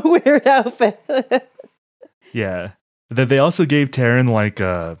 The weird outfit. Yeah. They also gave Taran like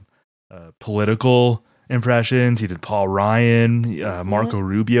political impressions. He did Paul Ryan, Marco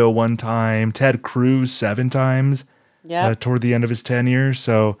Rubio one time, Ted Cruz 7 times toward the end of his tenure.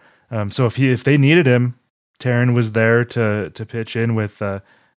 So if they needed him, Taran was there to pitch in with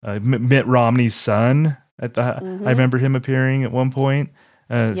Mitt Romney's son. I remember him appearing at one point.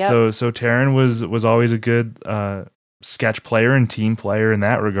 So Taran was always a good sketch player and team player in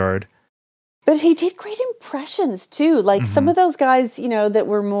that regard. But he did great impressions too. Like some of those guys, that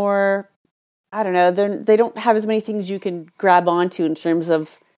were more, I don't know, they don't have as many things you can grab onto in terms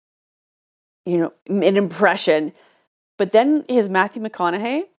of, an impression. But then his Matthew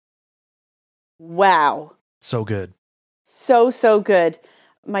McConaughey. Wow. So good. So good.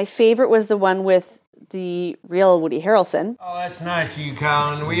 My favorite was the one with the real Woody Harrelson. Oh, that's nice of you,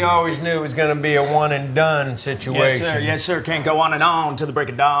 Colin. We always knew it was going to be a one and done situation. Yes, sir. Can't go on and on till the break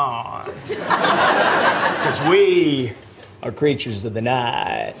of dawn. Because we are creatures of the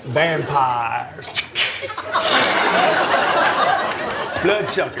night. Vampires.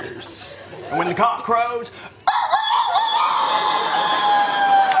 Bloodsuckers. And when the cock crows,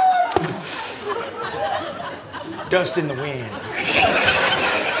 dust in the wind.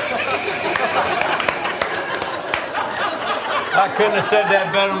 I couldn't have said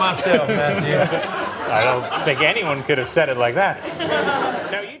that better myself, Matthew. I don't think anyone could have said it like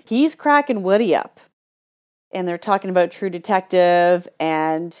that. He's cracking Woody up. And they're talking about True Detective.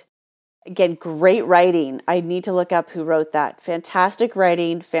 And again, great writing. I need to look up who wrote that. Fantastic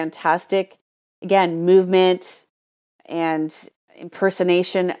writing, fantastic, again, movement and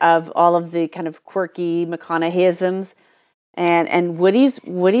impersonation of all of the kind of quirky McConaugheyisms. And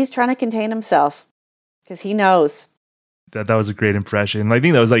Woody's trying to contain himself because he knows. That was a great impression. I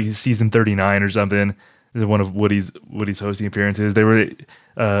think that was like season 39 or something. One of Woody's hosting appearances. They were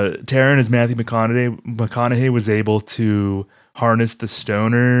Taron as Matthew McConaughey was able to harness the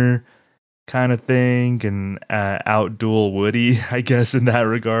stoner kind of thing and outduel Woody, I guess, in that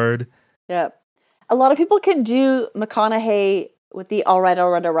regard. Yep. A lot of people can do McConaughey with the all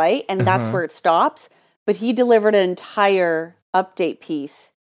right, and that's where it stops. But he delivered an entire update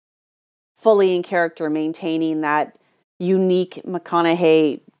piece, fully in character, maintaining that unique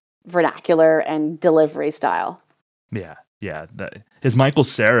McConaughey vernacular and delivery style. Yeah. His Michael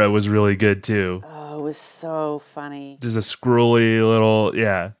Cera was really good too. Oh, it was so funny. Just a squirrely little,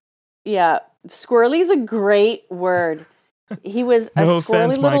 yeah. Yeah, squirrely's a great word. He was a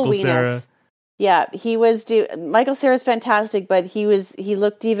squirrely little weenus. Cera. Yeah, he was. Michael Cera's fantastic, but he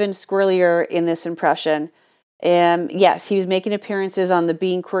looked even squirrelier in this impression. Yes, he was making appearances on the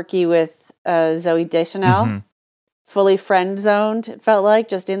Being Quirky with Zooey Deschanel. Mm-hmm. Fully friend zoned, it felt like,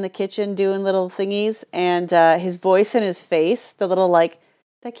 just in the kitchen doing little thingies. And his voice and his face, the little, like,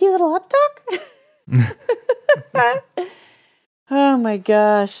 that cute little up dog. Oh my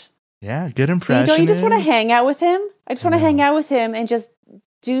gosh. Yeah, good impression. See, don't you just want to hang out with him? I just want to hang out with him and just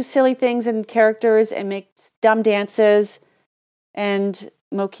do silly things and characters and make dumb dances and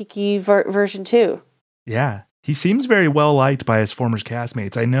Mokiki version 2. Yeah, he seems very well liked by his former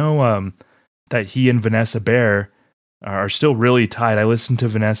castmates. I know that he and Vanessa Bayer are still really tight. I listened to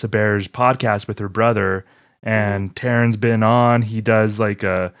Vanessa Bayer's podcast with her brother, and Taron's been on. He does like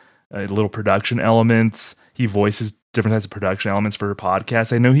a little production elements. He voices different types of production elements for her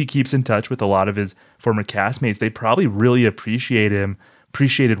podcast. I know he keeps in touch with a lot of his former castmates. They probably really appreciated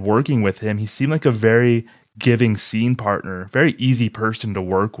working with him. He seemed like a very giving scene partner, very easy person to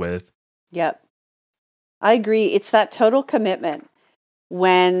work with. Yep. I agree. It's that total commitment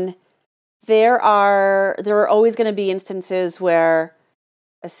when there are always going to be instances where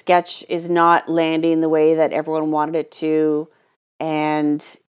a sketch is not landing the way that everyone wanted it to,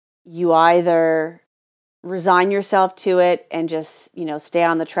 and you either resign yourself to it and just, stay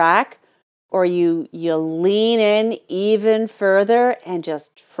on the track, or you lean in even further and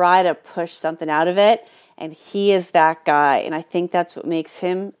just try to push something out of it. And he is that guy. And I think that's what makes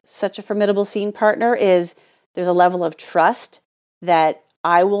him such a formidable scene partner, is there's a level of trust that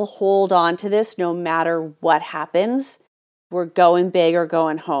I will hold on to this no matter what happens. We're going big or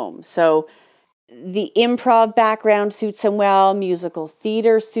going home. So the improv background suits him well. Musical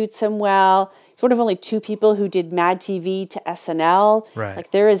theater suits him well. He's one of only 2 people who did MADtv to SNL. Right.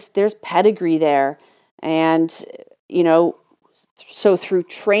 Like there's pedigree there. And, so through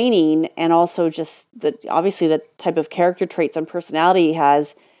training and also just obviously the type of character traits and personality he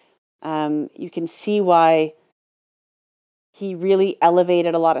has, you can see why he really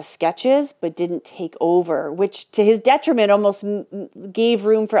elevated a lot of sketches, but didn't take over, which to his detriment almost gave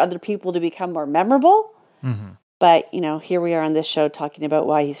room for other people to become more memorable. Mm-hmm. But, here we are on this show talking about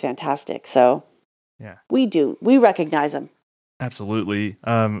why he's fantastic. So yeah, we recognize him. Absolutely.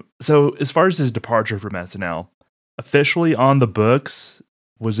 So as far as his departure from SNL, officially on the books,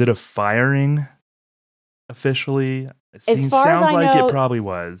 was it a firing officially? Sounds like it probably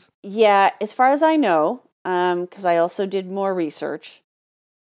was. Yeah, as far as I know, because I also did more research,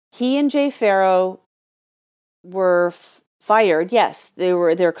 he and Jay Farrow were fired. Yes,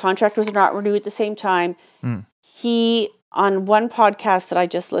 their contract was not renewed at the same time. He, on one podcast that I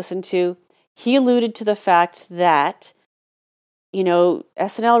just listened to, he alluded to the fact that,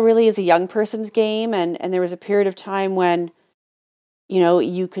 SNL really is a young person's game, and there was a period of time when,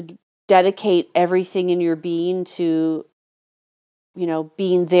 you could dedicate everything in your being to,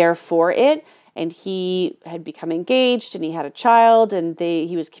 being there for it. And he had become engaged and he had a child, and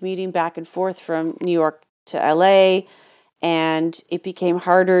he was commuting back and forth from New York to LA, and it became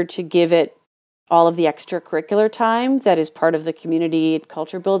harder to give it all of the extracurricular time that is part of the community and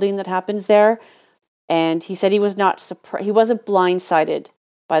culture building that happens there. And he said he was not he wasn't blindsided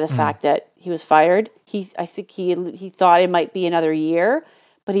by the fact that was fired. I think he thought it might be another year,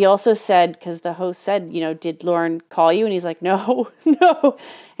 but he also said, because the host said, did Lauren call you? And he's like, no, no.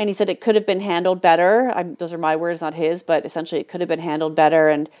 And he said it could have been handled better. Those are my words, not his, but essentially it could have been handled better,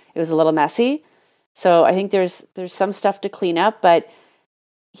 and it was a little messy. So I think there's some stuff to clean up, but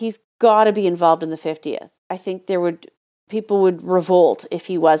he's got to be involved in the 50th. I think people would revolt if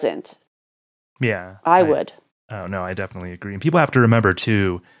he wasn't. Yeah. I would. Oh, no, I definitely agree. And people have to remember,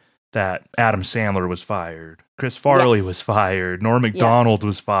 too, that Adam Sandler was fired. Chris Farley was fired. Norm Macdonald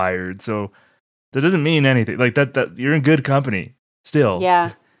was fired. So that doesn't mean anything. Like that you're in good company still.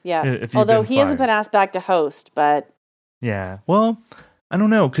 Yeah. Although he hasn't been asked back to host, but. Yeah. Well, I don't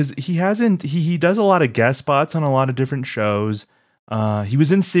know, because he does a lot of guest spots on a lot of different shows. He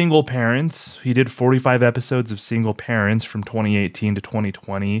was in Single Parents. He did 45 episodes of Single Parents from 2018 to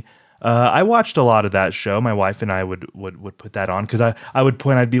 2020. I watched a lot of that show. My wife and I would put that on, because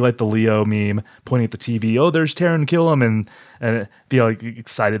I'd be like the Leo meme, pointing at the TV. Oh, there's Taran Killam, and be like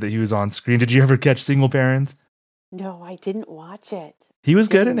excited that he was on screen. Did you ever catch Single Parents? No, I didn't watch it. He was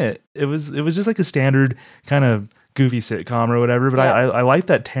good in it. It was just like a standard kind of goofy sitcom or whatever. But I like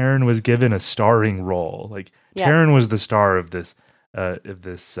that Taran was given a starring role. Like Taran was the star of this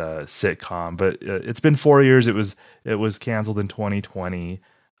sitcom. But it's been 4 years. It was canceled in 2020.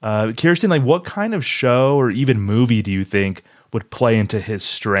 Kirsten, like, what kind of show or even movie do you think would play into his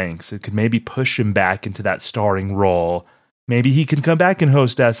strengths? It could maybe push him back into that starring role. Maybe he can come back and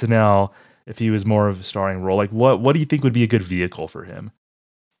host SNL if he was more of a starring role. Like, what do you think would be a good vehicle for him?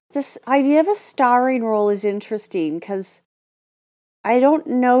 This idea of a starring role is interesting, because I don't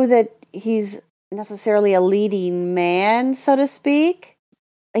know that he's necessarily a leading man, so to speak.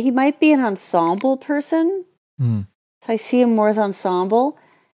 He might be an ensemble person. So I see him more as ensemble.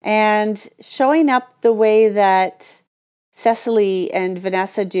 And showing up the way that Cecily and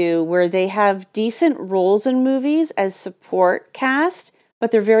Vanessa do, where they have decent roles in movies as support cast, but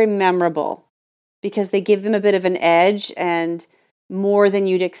they're very memorable because they give them a bit of an edge and more than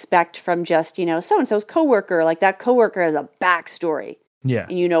you'd expect from just, so-and-so's coworker. Like, that coworker has a backstory. Yeah.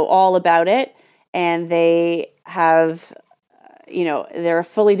 And you know all about it. And they have, they're a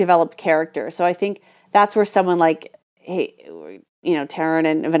fully developed character. So I think that's where someone like, Taran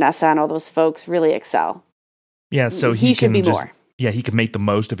and Vanessa and all those folks really excel. Yeah, so he should be more. Yeah, he could make the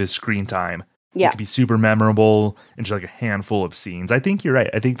most of his screen time. Yeah. He could be super memorable in just like a handful of scenes. I think you're right.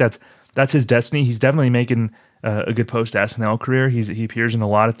 I think that's his destiny. He's definitely making a good post SNL career. He appears in a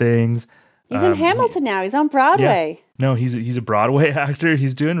lot of things. He's in Hamilton now. He's on Broadway. Yeah. No, he's a Broadway actor.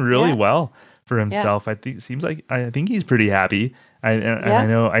 He's doing really well for himself. I think he's pretty happy. And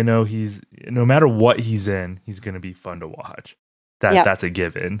I know he's, no matter what he's in, he's going to be fun to watch. That's a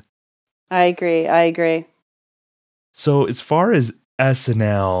given. I agree. So as far as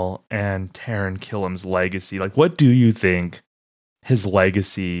SNL and Taron Killam's legacy, like, what do you think his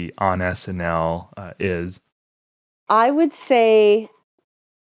legacy on SNL is? I would say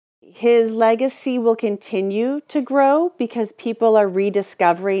his legacy will continue to grow because people are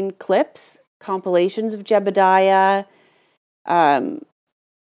rediscovering clips, compilations of Jebediah.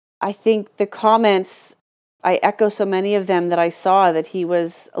 I think the comments, I echo so many of them that I saw, that he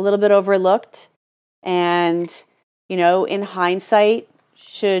was a little bit overlooked and, in hindsight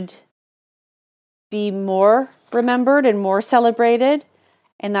should be more remembered and more celebrated.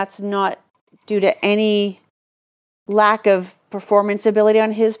 And that's not due to any lack of performance ability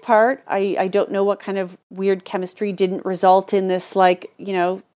on his part. I don't know what kind of weird chemistry didn't result in this,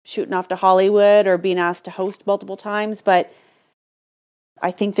 shooting off to Hollywood or being asked to host multiple times, but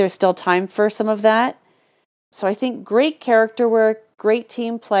I think there's still time for some of that. So I think great character work, great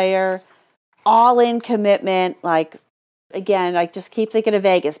team player, all in commitment. Again, I just keep thinking of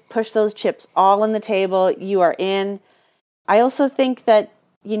Vegas, push those chips all on the table. You are in. I also think that,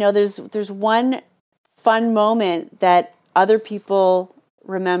 there's one fun moment that other people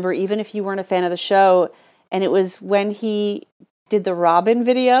remember, even if you weren't a fan of the show. And it was when he did the Robin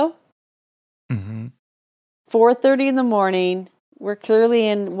video. 4:30 in the morning. We're clearly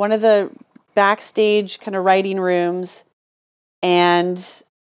in one of the backstage kind of writing rooms, and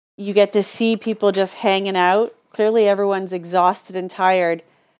you get to see people just hanging out. Clearly everyone's exhausted and tired,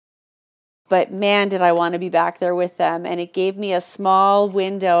 but man, did I want to be back there with them. And it gave me a small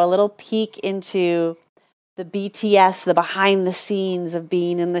window, a little peek into the BTS, the behind the scenes of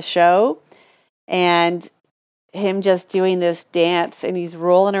being in the show, and him just doing this dance, and he's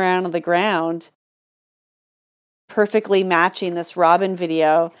rolling around on the ground, perfectly matching this Robin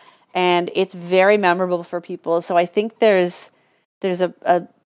video. And it's very memorable for people. So I think there's a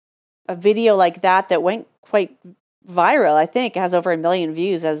video like that went quite viral, I think. It has over 1 million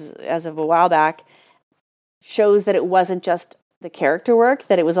views as of a while back. Shows that it wasn't just the character work,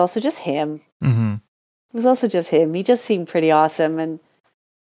 that it was also just him. Mm-hmm. It was also just him. He just seemed pretty awesome. And,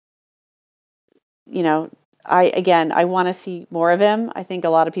 you know, I want to see more of him. I think a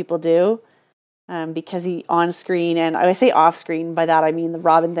lot of people do. Because he on screen, and I say off screen, by that I mean the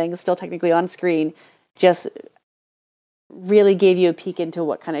Robin thing is still technically on screen, just really gave you a peek into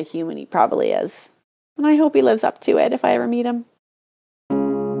what kind of human he probably is. And I hope he lives up to it if I ever meet him.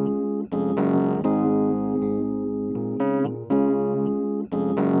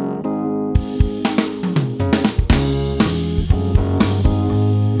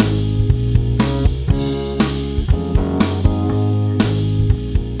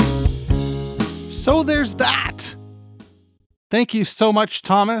 So there's that. Thank you so much,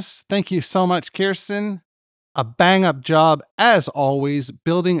 Thomas. Thank you so much, Kirsten. A bang-up job, as always,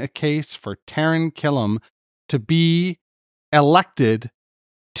 building a case for Taran Killam to be elected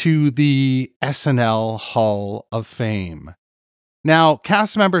to the SNL Hall of Fame. Now,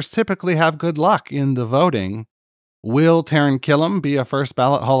 cast members typically have good luck in the voting. Will Taran Killam be a first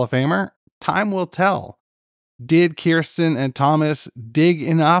ballot Hall of Famer? Time will tell. Did Kirsten and Thomas dig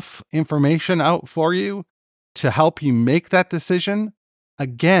enough information out for you to help you make that decision?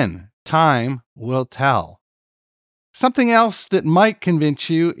 Again, time will tell. Something else that might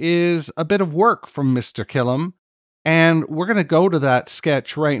convince you is a bit of work from Mr. Killam, and we're going to go to that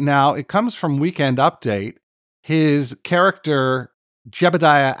sketch right now. It comes from Weekend Update. His character,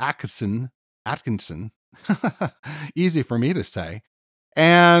 Jebediah Atkinson, easy for me to say,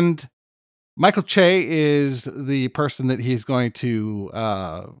 and Michael Che is the person that he's going to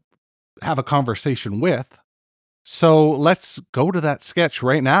have a conversation with. So let's go to that sketch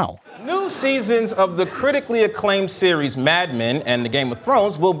right now. New seasons of the critically acclaimed series Mad Men and the Game of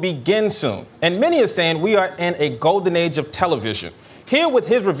Thrones will begin soon. And many are saying we are in a golden age of television. Here with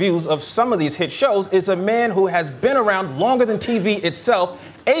his reviews of some of these hit shows is a man who has been around longer than TV itself,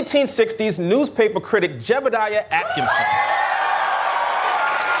 1860s newspaper critic Jebediah Atkinson.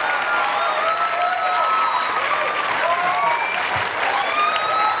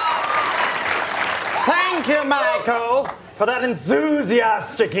 Thank you, Michael, for that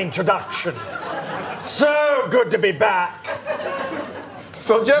enthusiastic introduction. So good to be back.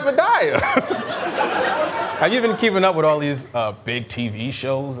 So, Jebediah, have you been keeping up with all these big TV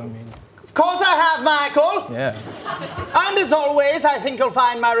shows? I mean, Of course I have, Michael. yeah. And as always, I think you'll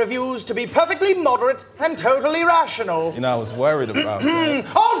find my reviews to be perfectly moderate and totally rational. You know, I was worried about that.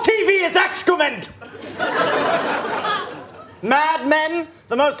 All TV is excrement! Mad Men,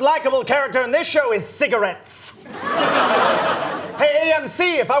 the most likable character in this show is cigarettes. Hey,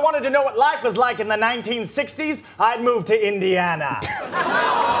 AMC, if I wanted to know what life was like in the 1960s, I'd move to Indiana.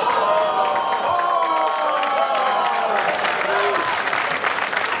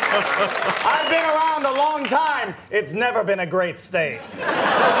 I've been around a long time. It's never been a great state.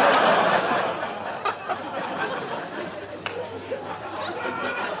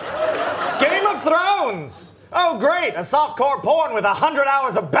 Game of Thrones. Oh, great, a softcore porn with 100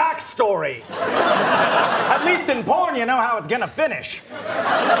 hours of backstory. At least in porn, you know how it's gonna finish.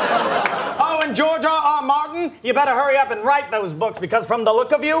 Oh, and George R.R. Martin, you better hurry up and write those books because from the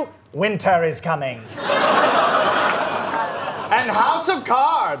look of you, winter is coming. And House of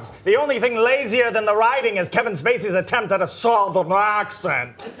Cards. The only thing lazier than the writing is Kevin Spacey's attempt at a southern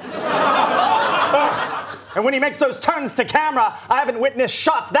accent. Ugh. And when he makes those turns to camera, I haven't witnessed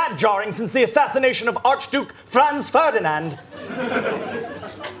shots that jarring since the assassination of Archduke Franz Ferdinand.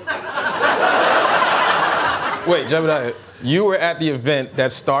 Wait, Jebediah, you were at the event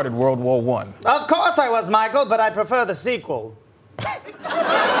that started World War I. Of course I was, Michael, but I prefer the sequel. Come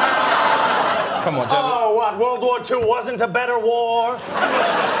on, Jebediah. Oh, what, World War II wasn't a better war?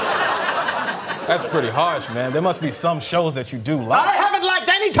 That's pretty harsh, man. There must be some shows that you do like. I haven't liked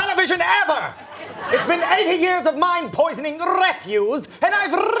any television ever! It's been 80 years of mind-poisoning refuse, and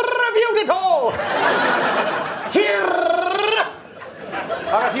I've reviewed it all! Here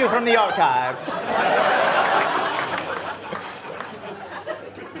are a few from the archives.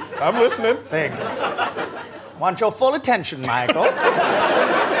 I'm listening. There you go. Want your full attention, Michael.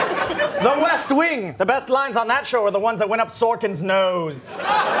 The West Wing. The best lines on that show are the ones that went up Sorkin's nose.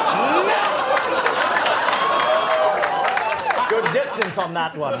 Next! Good distance on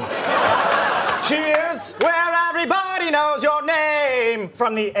that one. Cheers, where everybody knows your name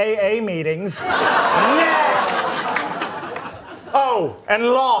from the AA meetings. Next! Oh, and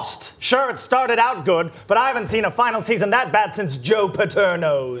Lost. Sure, it started out good, but I haven't seen a final season that bad since Joe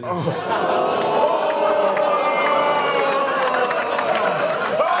Paterno's.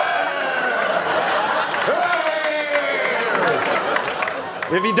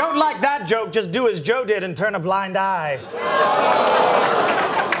 If you don't like that joke, just do as Joe did and turn a blind eye.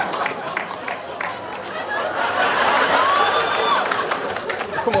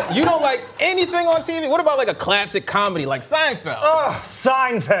 Come on, you don't like anything on TV? What about like a classic comedy like Seinfeld? Oh,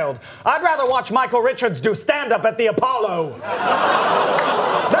 Seinfeld. I'd rather watch Michael Richards do stand-up at the Apollo.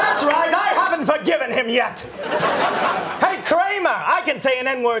 That's right, I haven't forgiven him yet. Hey, Kramer, I can say an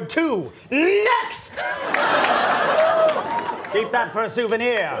N-word too. Next! Keep that for a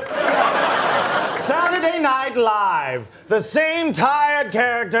souvenir. Saturday Night Live. The same tired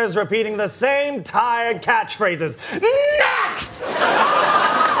characters repeating the same tired catchphrases. Next!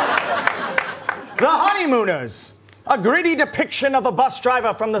 The Honeymooners. A gritty depiction of a bus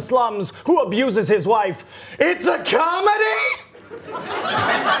driver from the slums who abuses his wife. It's a comedy?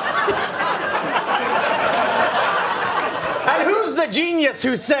 And who's the genius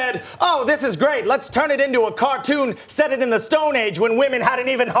who said, oh, this is great, let's turn it into a cartoon, set it in the Stone Age when women had an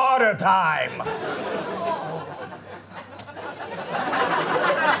even harder time?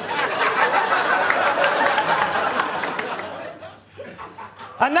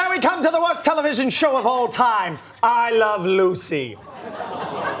 And now we come to the worst television show of all time, I Love Lucy.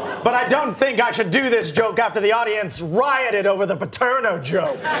 But I don't think I should do this joke after the audience rioted over the Paterno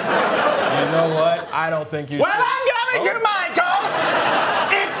joke. You know what? I don't think you Well, should. I'm going to, Michael!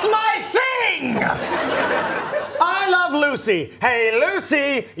 It's my thing! I Love Lucy. Hey,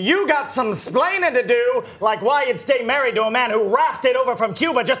 Lucy, you got some splaining to do, like why you'd stay married to a man who rafted over from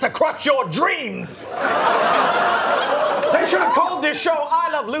Cuba just to crush your dreams. They should have called this show I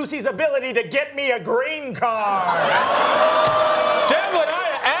Love Lucy's Ability to Get Me a Green Card.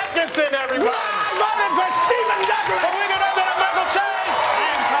 Jambalaya Atkinson, everybody! I voted for Stephen Douglas! But we got under Michael Che! I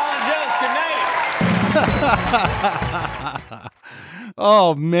am Colin Jones. Good night.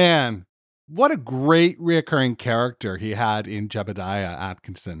 Oh, man. What a great reoccurring character he had in Jebediah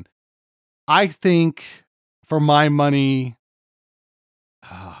Atkinson. I think, for my money,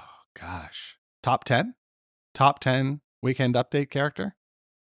 oh, gosh, top 10? Top 10 Weekend Update character?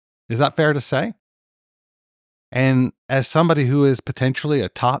 Is that fair to say? And as somebody who is potentially a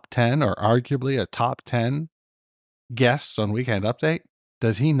top 10 or arguably a top 10 guest on Weekend Update,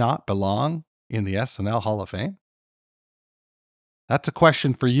 does he not belong in the SNL Hall of Fame? That's a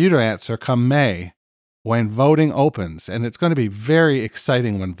question for you to answer come May when voting opens. And it's going to be very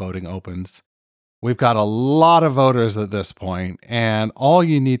exciting when voting opens. We've got a lot of voters at this point, and all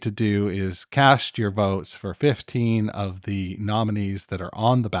you need to do is cast your votes for 15 of the nominees that are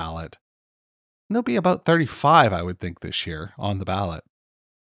on the ballot. And there'll be about 35, I would think, this year on the ballot.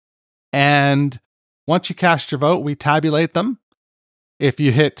 And once you cast your vote, we tabulate them. If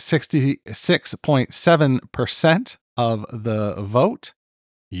you hit 66.7% of the vote,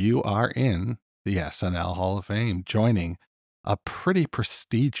 you are in the SNL Hall of Fame, joining a pretty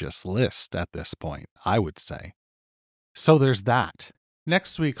prestigious list at this point, I would say. So there's that.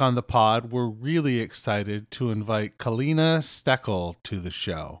 Next week on the pod, we're really excited to invite Kalina Steckel to the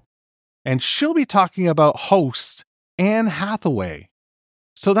show. And she'll be talking about host Anne Hathaway.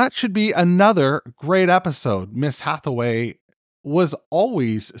 So that should be another great episode. Miss Hathaway was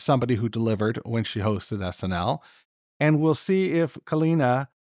always somebody who delivered when she hosted SNL. And we'll see if Kalina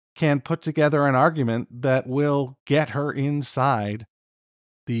can put together an argument that will get her inside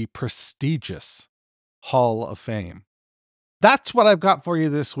the prestigious Hall of Fame. That's what I've got for you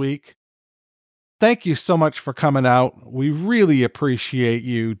this week. Thank you so much for coming out. We really appreciate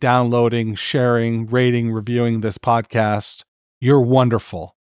you downloading, sharing, rating, reviewing this podcast. You're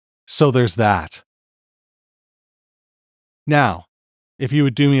wonderful. So there's that. Now, if you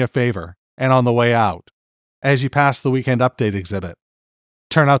would do me a favor, and on the way out, as you pass the Weekend Update exhibit,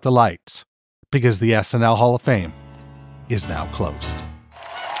 turn out the lights, because the SNL Hall of Fame is now closed.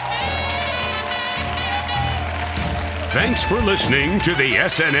 Thanks for listening to the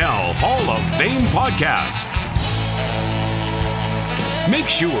SNL Hall of Fame podcast. Make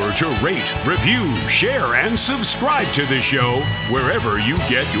sure to rate, review, share, and subscribe to the show wherever you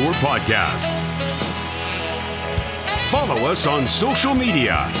get your podcasts. Follow us on social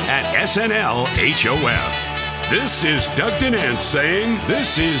media at SNL HOF. This is Doug DeNance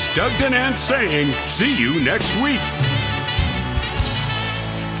saying, see you next week.